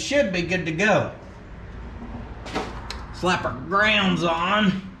baby should be good to go. Slap our grounds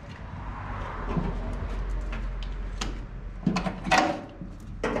on.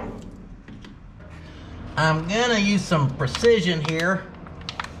 I'm gonna use some precision here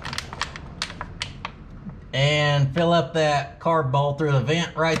and fill up that carb bowl through the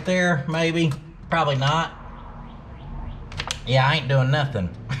vent right there, maybe. Probably not. Yeah, I ain't doing nothing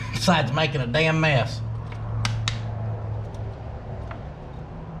besides making a damn mess.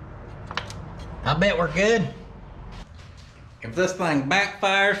 I bet we're good. If this thing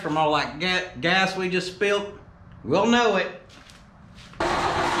backfires from all that gas we just spilled, we'll know it.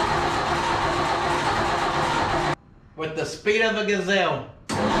 With the speed of a gazelle.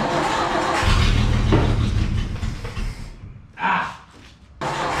 Ah!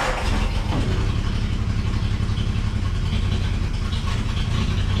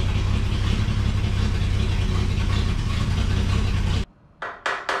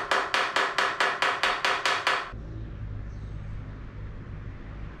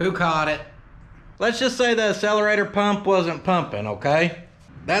 Who caught it? Let's just say the accelerator pump wasn't pumping, okay?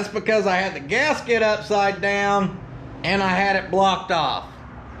 That's because I had the gasket upside down and I had it blocked off.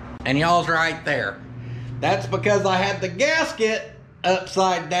 And y'all's right there. That's because I had the gasket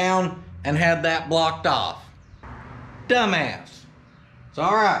upside down and had that blocked off. Dumbass. It's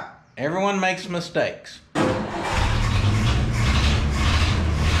alright. Everyone makes mistakes.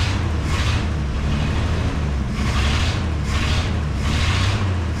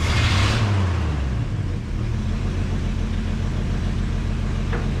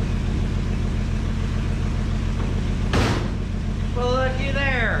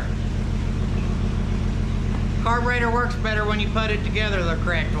 Carburetor works better when you put it together the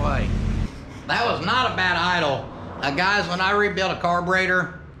correct way. That was not a bad idle. Guys, when I rebuild a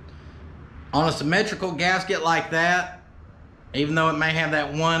carburetor on a symmetrical gasket like that, even though it may have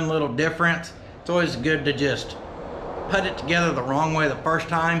that one little difference, it's always good to just put it together the wrong way the first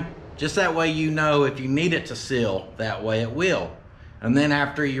time. Just that way you know if you need it to seal, that way it will. And then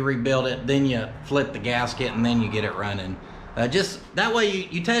after you rebuild it, then you flip the gasket and then you get it running. Just that way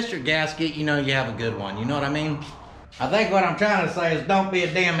you test your gasket, you know you have a good one. You know what I mean? I think what I'm trying to say is don't be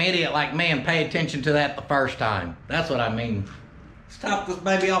a damn idiot like me and pay attention to that the first time. That's what I mean. Let's top this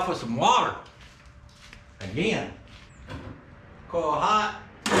baby off with some water. Again. Coil hot.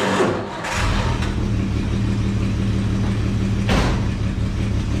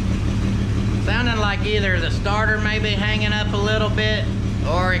 Sounding like either the starter may be hanging up a little bit,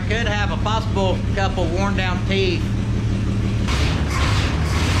 or it could have a possible couple worn down teeth.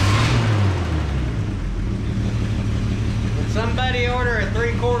 Somebody order a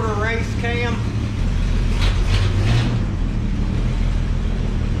 3/4 race cam.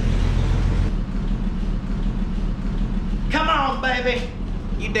 Come on, baby.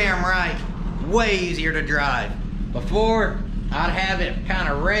 You damn right. Way easier to drive. Before, I'd have it kind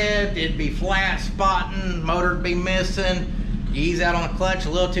of revved, it'd be flat spotting, motor'd be missing. You ease out on the clutch a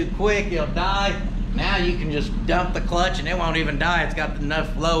little too quick, it'll die. Now you can just dump the clutch and it won't even die. It's got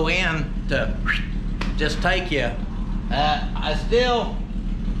enough low end to just take you. I still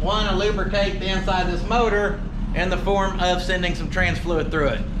want to lubricate the inside of this motor in the form of sending some trans fluid through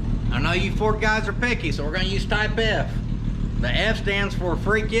it. I know you Ford guys are picky, so we're going to use type F. The F stands for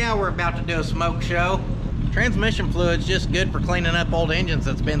freak yeah, we're about to do a smoke show. Transmission fluid's just good for cleaning up old engines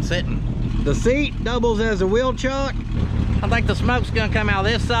that's been sitting. The seat doubles as a wheel chock. I think the smoke's going to come out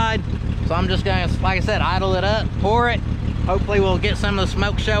this side, so I'm just going to, like I said, idle it up, pour it. Hopefully we'll get some of the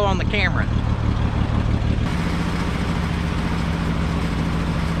smoke show on the camera.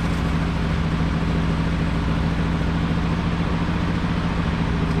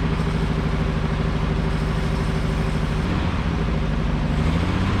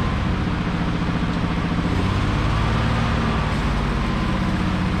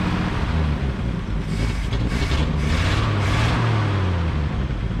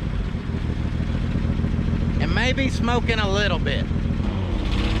 Maybe smoking a little bit.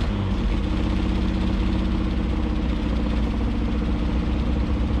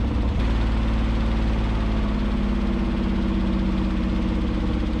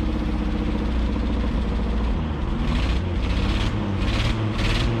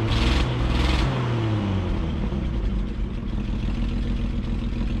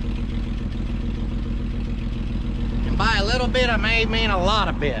 By a little bit, I may mean a lot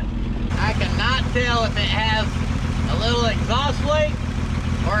of bit. I cannot tell if it has a little exhaust leak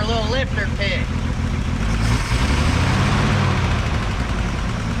or a little lifter pig.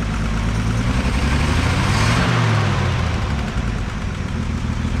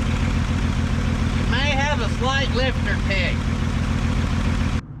 It may have a slight lifter pig.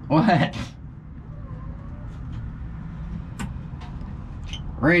 What?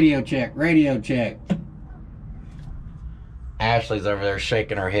 Radio check, radio check. Ashley's over there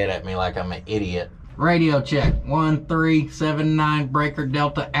shaking her head at me like I'm an idiot. Radio check, 1379 Breaker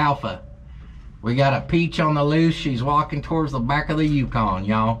Delta Alpha. We got a peach on the loose. She's walking towards the back of the Yukon,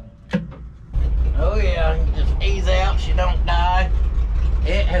 y'all. Oh yeah, just ease out, she don't die.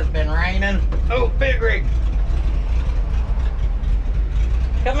 It has been raining. Oh, big rig.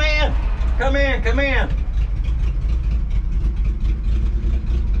 Come in, come in, come in.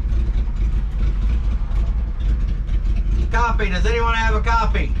 Copy. Does anyone have a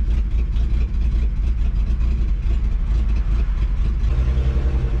copy?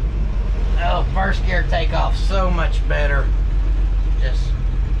 Oh, first gear takeoff so much better. Just,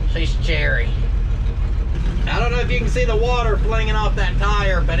 she's cherry. I don't know if you can see the water flinging off that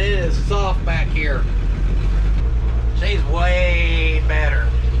tire, but it is soft back here. She's way better.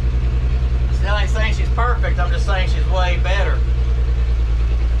 Still ain't saying she's perfect, I'm just saying she's way better.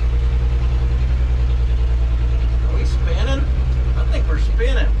 Spinning? I think we're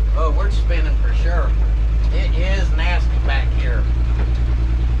spinning. Oh, we're spinning for sure. It is nasty back here.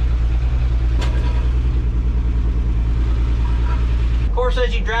 Of course,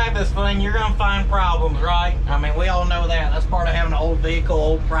 as you drive this thing, you're gonna find problems, right? I mean, we all know that. That's part of having an old vehicle,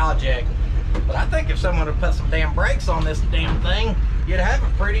 old project. But I think if someone would put some damn brakes on this damn thing, you'd have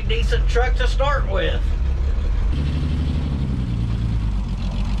a pretty decent truck to start with.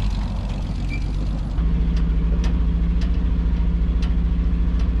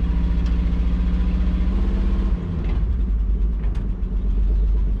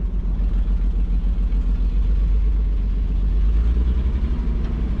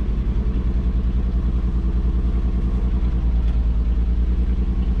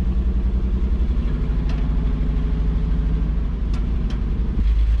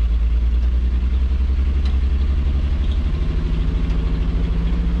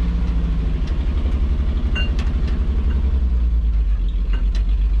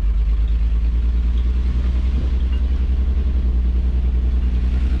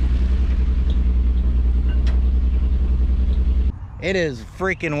 It is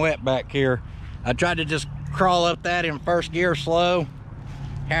freaking wet back here. I tried to just crawl up that in first gear slow.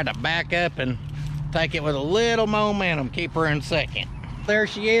 Had to back up and take it with a little momentum, keep her in second. There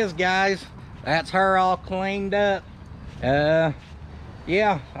she is, guys. That's her all cleaned up. Yeah,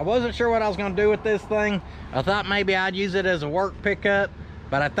 I wasn't sure what I was gonna do with this thing. I thought maybe I'd use it as a work pickup,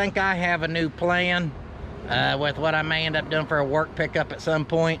 but I think I have a new plan with what I may end up doing for a work pickup at some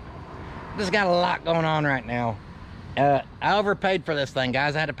point. Just got a lot going on right now. I overpaid for this thing,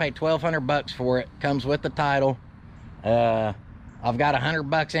 guys. I had to pay $1,200 for it. Comes with the title. I've got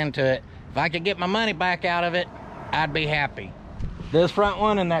 $100 into it. If I could get my money back out of it, I'd be happy. This front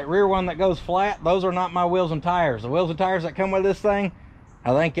one and that rear one that goes flat, those are not my wheels and tires. The wheels and tires that come with this thing,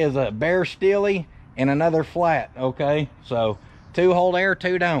 I think is a bare steely and another flat, okay? So 2 hold air,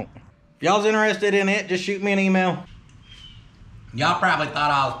 2 don't. If y'all's interested in it, just shoot me an email. Y'all probably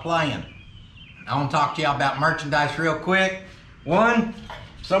thought I was playing. I want to talk to y'all about merchandise real quick. One,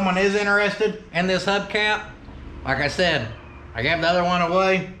 if someone is interested in this hubcap, like I said, I gave the other one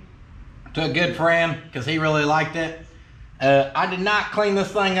away to a good friend because he really liked it. I did not clean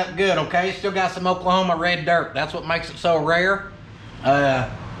this thing up good, okay? It's still got some Oklahoma red dirt. That's what makes it so rare.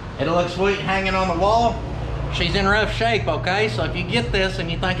 It'll look sweet hanging on the wall. She's in rough shape, okay? So if you get this and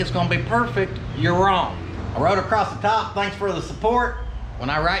you think it's gonna be perfect, you're wrong. I wrote across the top, thanks for the support. When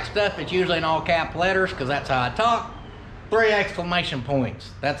I write stuff, it's usually in all cap letters because that's how I talk. 3 exclamation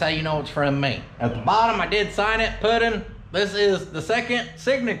points. That's how you know it's from me. At the bottom, I did sign it, Puddin. This is the second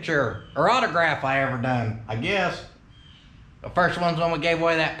signature or autograph I ever done, I guess. The first one's when we gave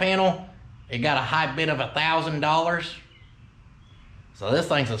away that panel. It got a high bid of $1,000. So this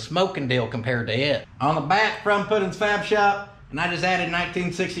thing's a smoking deal compared to it. On the back from Puddin's Fab Shop, And I just added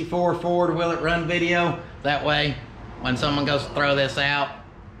 1964 Ford Will It Run video. That way, when someone goes to throw this out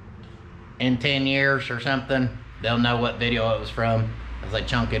in 10 years or something, they'll know what video it was from as they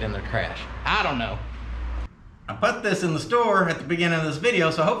chunk it in their trash. I don't know. I put this in the store at the beginning of this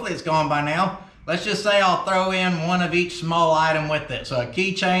video, so hopefully it's gone by now. Let's just say I'll throw in one of each small item with it. So a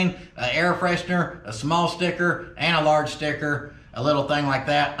keychain, an air freshener, a small sticker, and a large sticker, a little thing like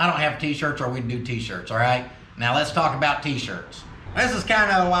that. I don't have t-shirts, or we'd do t-shirts, all right? Now let's talk about t-shirts. This is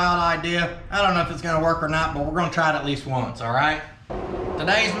kind of a wild idea. I don't know if it's gonna work or not, but we're gonna try it at least once, all right?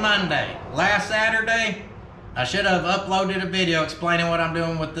 Today's Monday. Last Saturday, I should have uploaded a video explaining what I'm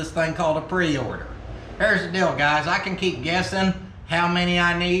doing with this thing called a pre-order. Here's the deal, guys. I can keep guessing how many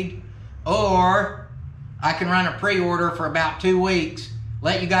I need, or I can run a pre-order for about 2 weeks,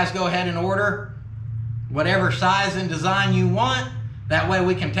 let you guys go ahead and order whatever size and design you want. That way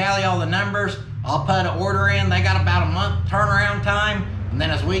we can tally all the numbers. I'll put an order in. They got about a month turnaround time, and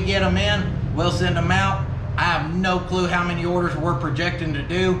then as we get them in, we'll send them out. I have no clue how many orders we're projecting to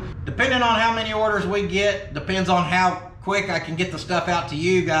do. Depending on how many orders we get, depends on how quick I can get the stuff out to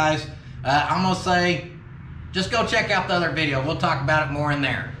you guys. I'm gonna say, just go check out the other video. We'll talk about it more in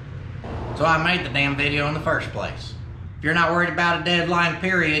there. So I made the damn video in the first place. If you're not worried about a deadline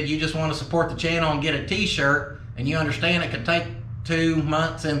period, you just want to support the channel and get a t-shirt, and you understand it could take 2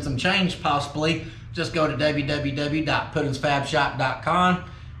 months and some change possibly, just go to www.puddinsfabshop.com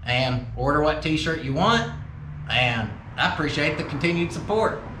and order what t-shirt you want. And I appreciate the continued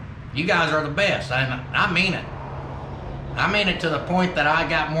support. You guys are the best, and I mean it. I mean it to the point that I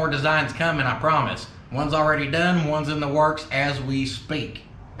got more designs coming, I promise. One's already done, one's in the works as we speak.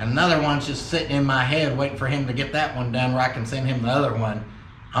 And another one's just sitting in my head waiting for him to get that one done where I can send him the other one.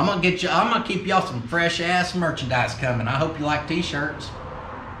 I'm gonna keep y'all some fresh ass merchandise coming. I hope you like t-shirts.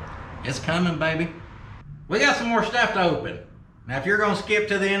 It's coming, baby. We got some more stuff to open. Now if you're gonna skip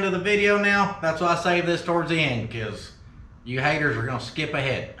to the end of the video now, that's why I save this towards the end, because you haters are gonna skip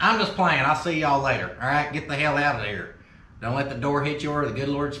ahead. I'm just playing. I'll see y'all later. All right, get the hell out of here. Don't let the door hit you or the good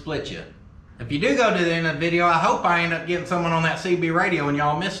Lord split you. If you do go to the end of the video, I hope I end up getting someone on that CB radio and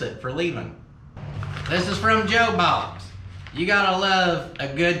y'all miss it for leaving. This is from Joe Bob's. You gotta love a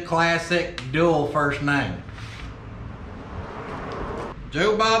good classic dual first name.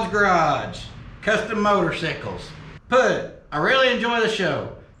 Joe Bob's Garage, custom motorcycles. Pud, I really enjoy the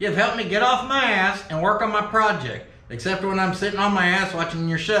show. You've helped me get off my ass and work on my project, except when I'm sitting on my ass watching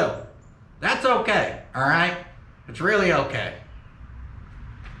your show. That's okay, all right? It's really okay.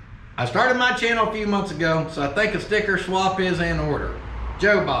 I started my channel a few months ago, so I think a sticker swap is in order.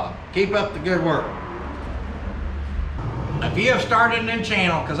 Joe Bob, keep up the good work. If you have started a new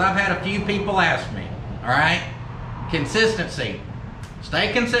channel, because I've had a few people ask me, all right? Consistency.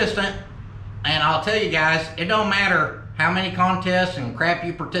 Stay consistent, and I'll tell you guys, it don't matter how many contests and crap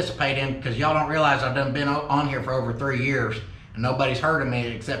you participate in, because y'all don't realize I've done been on here for over 3 years, and nobody's heard of me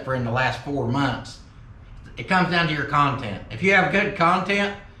except for in the last 4 months. It comes down to your content. If you have good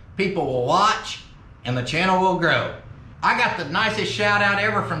content, people will watch, and the channel will grow. I got the nicest shout out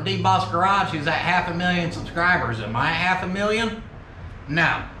ever from D-Boss Garage, who's at 500,000 subscribers. Am I at 500,000?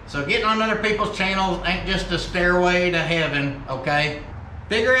 No. So getting on other people's channels ain't just a stairway to heaven, okay?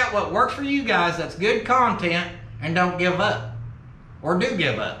 Figure out what works for you guys that's good content, and don't give up. Or do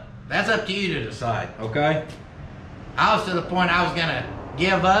give up. That's up to you to decide, okay? I was to the point I was gonna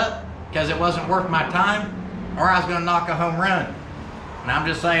give up because it wasn't worth my time, or I was gonna knock a home run. And I'm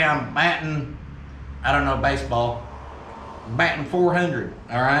just saying I'm batting, I don't know, baseball. Batting 400,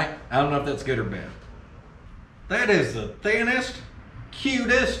 all right? I don't know if that's good or bad. That is the thinnest,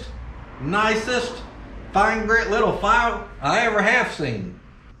 cutest, nicest, fine grit little file I ever have seen.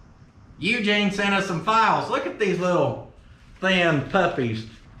 Eugene sent us some files. Look at these little thin puppies.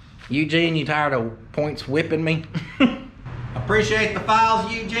 Eugene, you tired of points whipping me? Appreciate the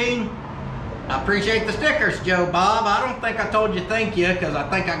files, Eugene. I appreciate the stickers, Joe Bob. I don't think I told you thank you, because I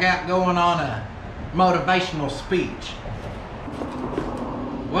think I got going on a motivational speech.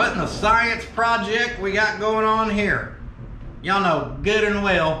 What in the science project we got going on here? Y'all know good and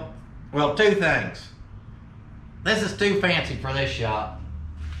well, 2 things. This is too fancy for this shop.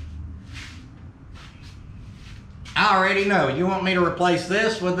 I already know. You want me to replace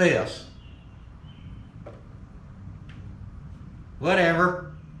this with this.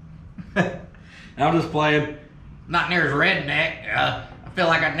 Whatever. I'm just playing. Not near as redneck. I feel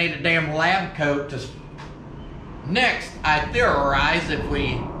like I need a damn lab coat to... Next, I theorize if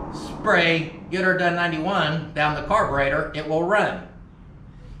we spray Get Her Done 91 down the carburetor, it will run.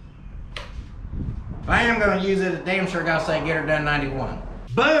 If I am going to use it, I damn sure got to say Get Her Done 91.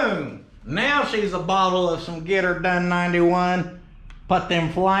 Boom! Now she's a bottle of some Get Her Done 91. Put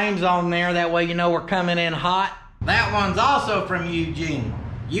them flames on there, that way you know we're coming in hot. That one's also from Eugene.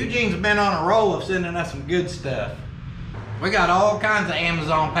 Eugene's been on a roll of sending us some good stuff. We got all kinds of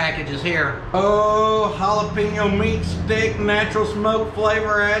Amazon packages here. Oh, jalapeno meat stick, natural smoke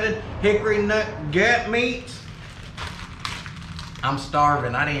flavor added, hickory nut gut meats. I'm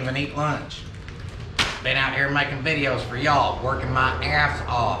starving, I didn't even eat lunch. Been out here making videos for y'all, working my ass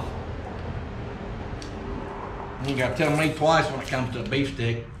off. You gotta tell me twice when it comes to a beef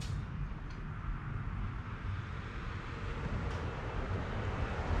stick.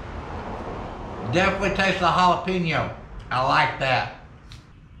 Definitely taste the jalapeno. I like that.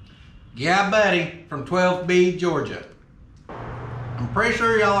 Yeah, buddy, from 12B, Georgia. I'm pretty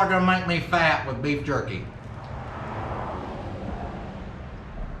sure y'all are gonna make me fat with beef jerky.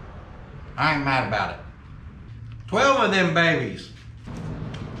 I ain't mad about it. 12 of them babies.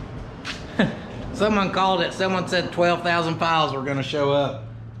 Someone called it, someone said 12,000 files were gonna show up.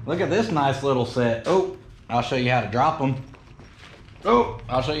 Look at this nice little set. Oh, I'll show you how to drop them. Oh,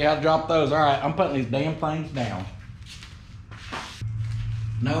 I'll show you how to drop those. All right, I'm putting these damn things down.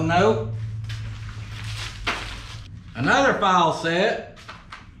 No, no. Another file set.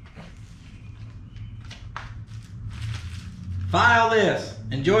 File this.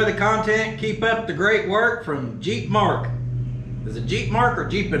 Enjoy the content. Keep up the great work from Jeep Mark. Is it Jeep Mark or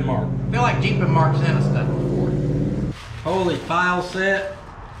Jeepin' Mark? I feel like Jeepin' Mark sent us stuff before. Holy file set.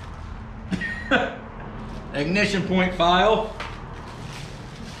 Ignition point file.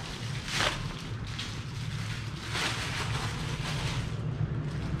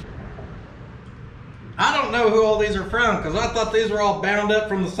 I don't know who all these are from because I thought these were all bound up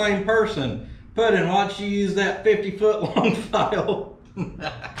from the same person. Puddin, why'd you use that 50-foot long file?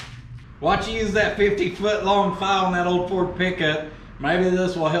 Why'd you use that 50-foot long file in that old Ford pickup? Maybe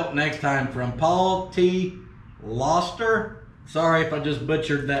this will help next time. From Paul T. Loster. Sorry if I just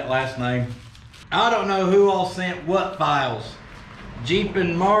butchered that last name. I don't know who all sent what files. Jeep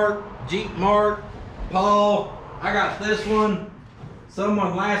and Mark, Jeep Mark, Paul. I got this one.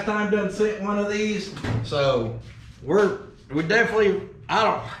 Someone last time done sent one of these. So we definitely,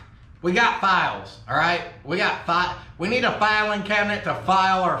 we got files, all right? We need a filing cabinet to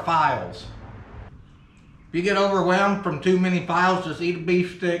file our files. If you get overwhelmed from too many files, just eat a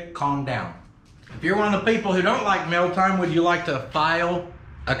beef stick, calm down. If you're one of the people who don't like mail time, would you like to file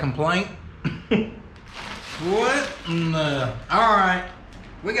a complaint? What? No. All right,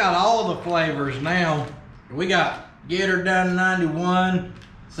 we got all the flavors now. We got Get Her Done 91,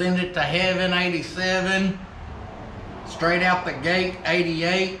 Send It to Heaven 87, Straight Out the Gate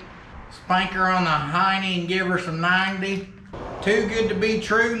 88, Spank Her on the Hiney and Give Her Some 90, Too Good to Be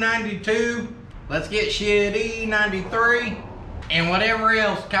True 92, Let's Get Shitty 93, and whatever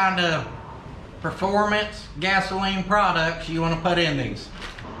else kind of performance gasoline products you want to put in these.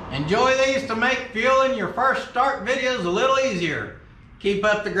 Enjoy these to make fueling your first start videos a little easier. Keep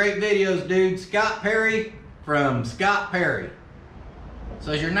up the great videos, dude. Scott Perry from Scott Perry.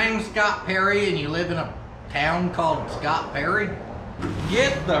 So is your name Scott Perry and you live in a town called Scott Perry?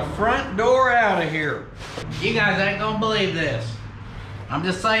 Get the front door out of here. You guys ain't gonna believe this. I'm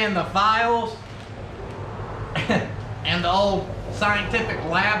just saying the files and the old scientific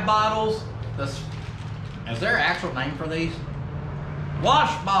lab bottles. Is there an actual name for these?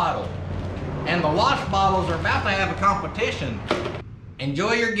 Wash bottle. And the wash bottles are about to have a competition.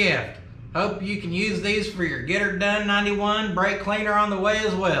 Enjoy your gift. Hope you can use these for your Get Her Done 91 brake cleaner on the way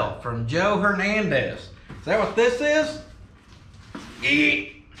as well. From Joe Hernandez. Is that what this is?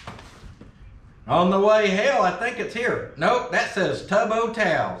 Eat. On the way, hell, I think it's here. Nope, that says Tubbo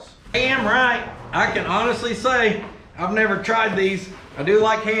Towels. Damn right. I can honestly say I've never tried these. I do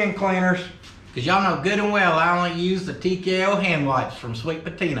like hand cleaners. Because y'all know good and well I only use the TKO hand wipes from Sweet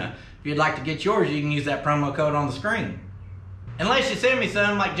Patina. If you'd like to get yours, you can use that promo code on the screen. Unless you send me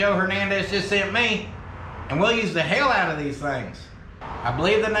some like Joe Hernandez just sent me, and we'll use the hell out of these things. I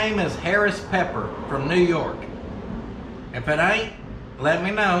believe the name is Harris Pepper from New York. If it ain't, let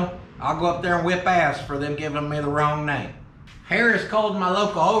me know. I'll go up there and whip ass for them giving me the wrong name. Harris called my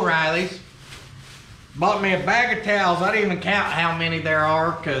local O'Reilly's, bought me a bag of towels. I didn't even count how many there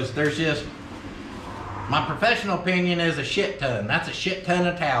are because there's just, my professional opinion is a shit ton. That's a shit ton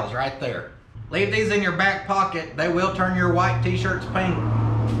of towels right there. Leave these in your back pocket. They will turn your white t-shirts pink.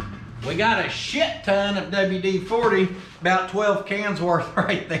 We got a shit ton of WD-40, about 12 cans worth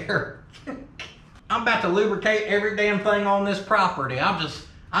right there. I'm about to lubricate every damn thing on this property.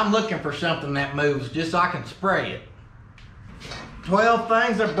 I'm looking for something that moves just so I can spray it. 12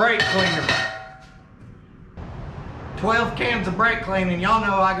 things of brake cleaner. 12 cans of brake cleaning. Y'all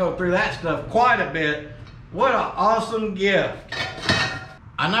know I go through that stuff quite a bit. What an awesome gift.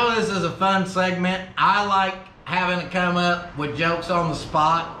 I know this is a fun segment. I like having to come up with jokes on the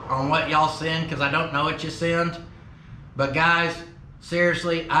spot on what y'all send because I don't know what you send. But guys,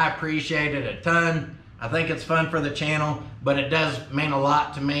 seriously, I appreciate it a ton. I think it's fun for the channel, but it does mean a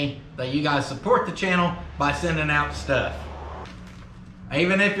lot to me that you guys support the channel by sending out stuff.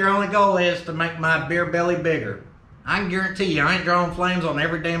 Even if your only goal is to make my beer belly bigger. I can guarantee you, I ain't drawing flames on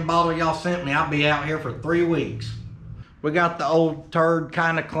every damn bottle y'all sent me. I'll be out here for 3 weeks. We got the old turd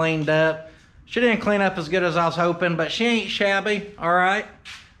kind of cleaned up. She didn't clean up as good as I was hoping, but she ain't shabby, all right?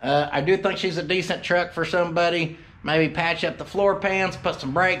 I do think she's a decent truck for somebody. Maybe patch up the floor pans, put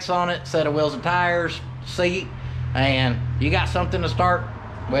some brakes on it, set of wheels and tires, seat, and you got something to start,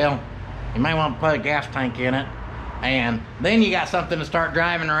 well, you may want to put a gas tank in it. And then you got something to start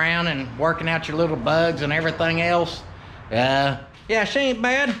driving around and working out your little bugs and everything else. Yeah, she ain't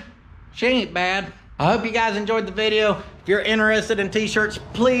bad. She ain't bad. I hope you guys enjoyed the video. If you're interested in t-shirts,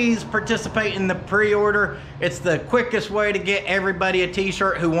 please participate in the pre-order. It's the quickest way to get everybody a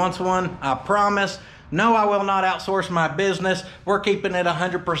t-shirt who wants one, I promise. No, I will not outsource my business. We're keeping it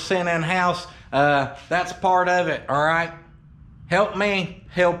 100% in-house. That's part of it, all right? Help me,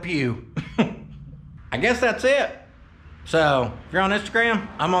 help you. I guess that's it. So, if you're on Instagram,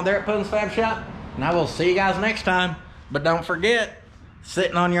 I'm on there at Puddin's Fab Shop, and I will see you guys next time. But don't forget,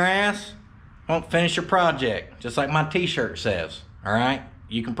 sitting on your ass won't finish your project, just like my t-shirt says, all right?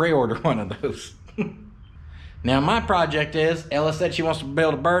 You can pre-order one of those. Now, my project is, Ella said she wants to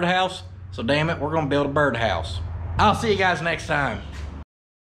build a birdhouse, so damn it, we're gonna build a birdhouse. I'll see you guys next time.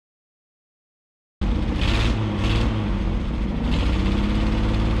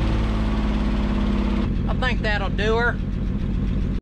 I think that'll do her.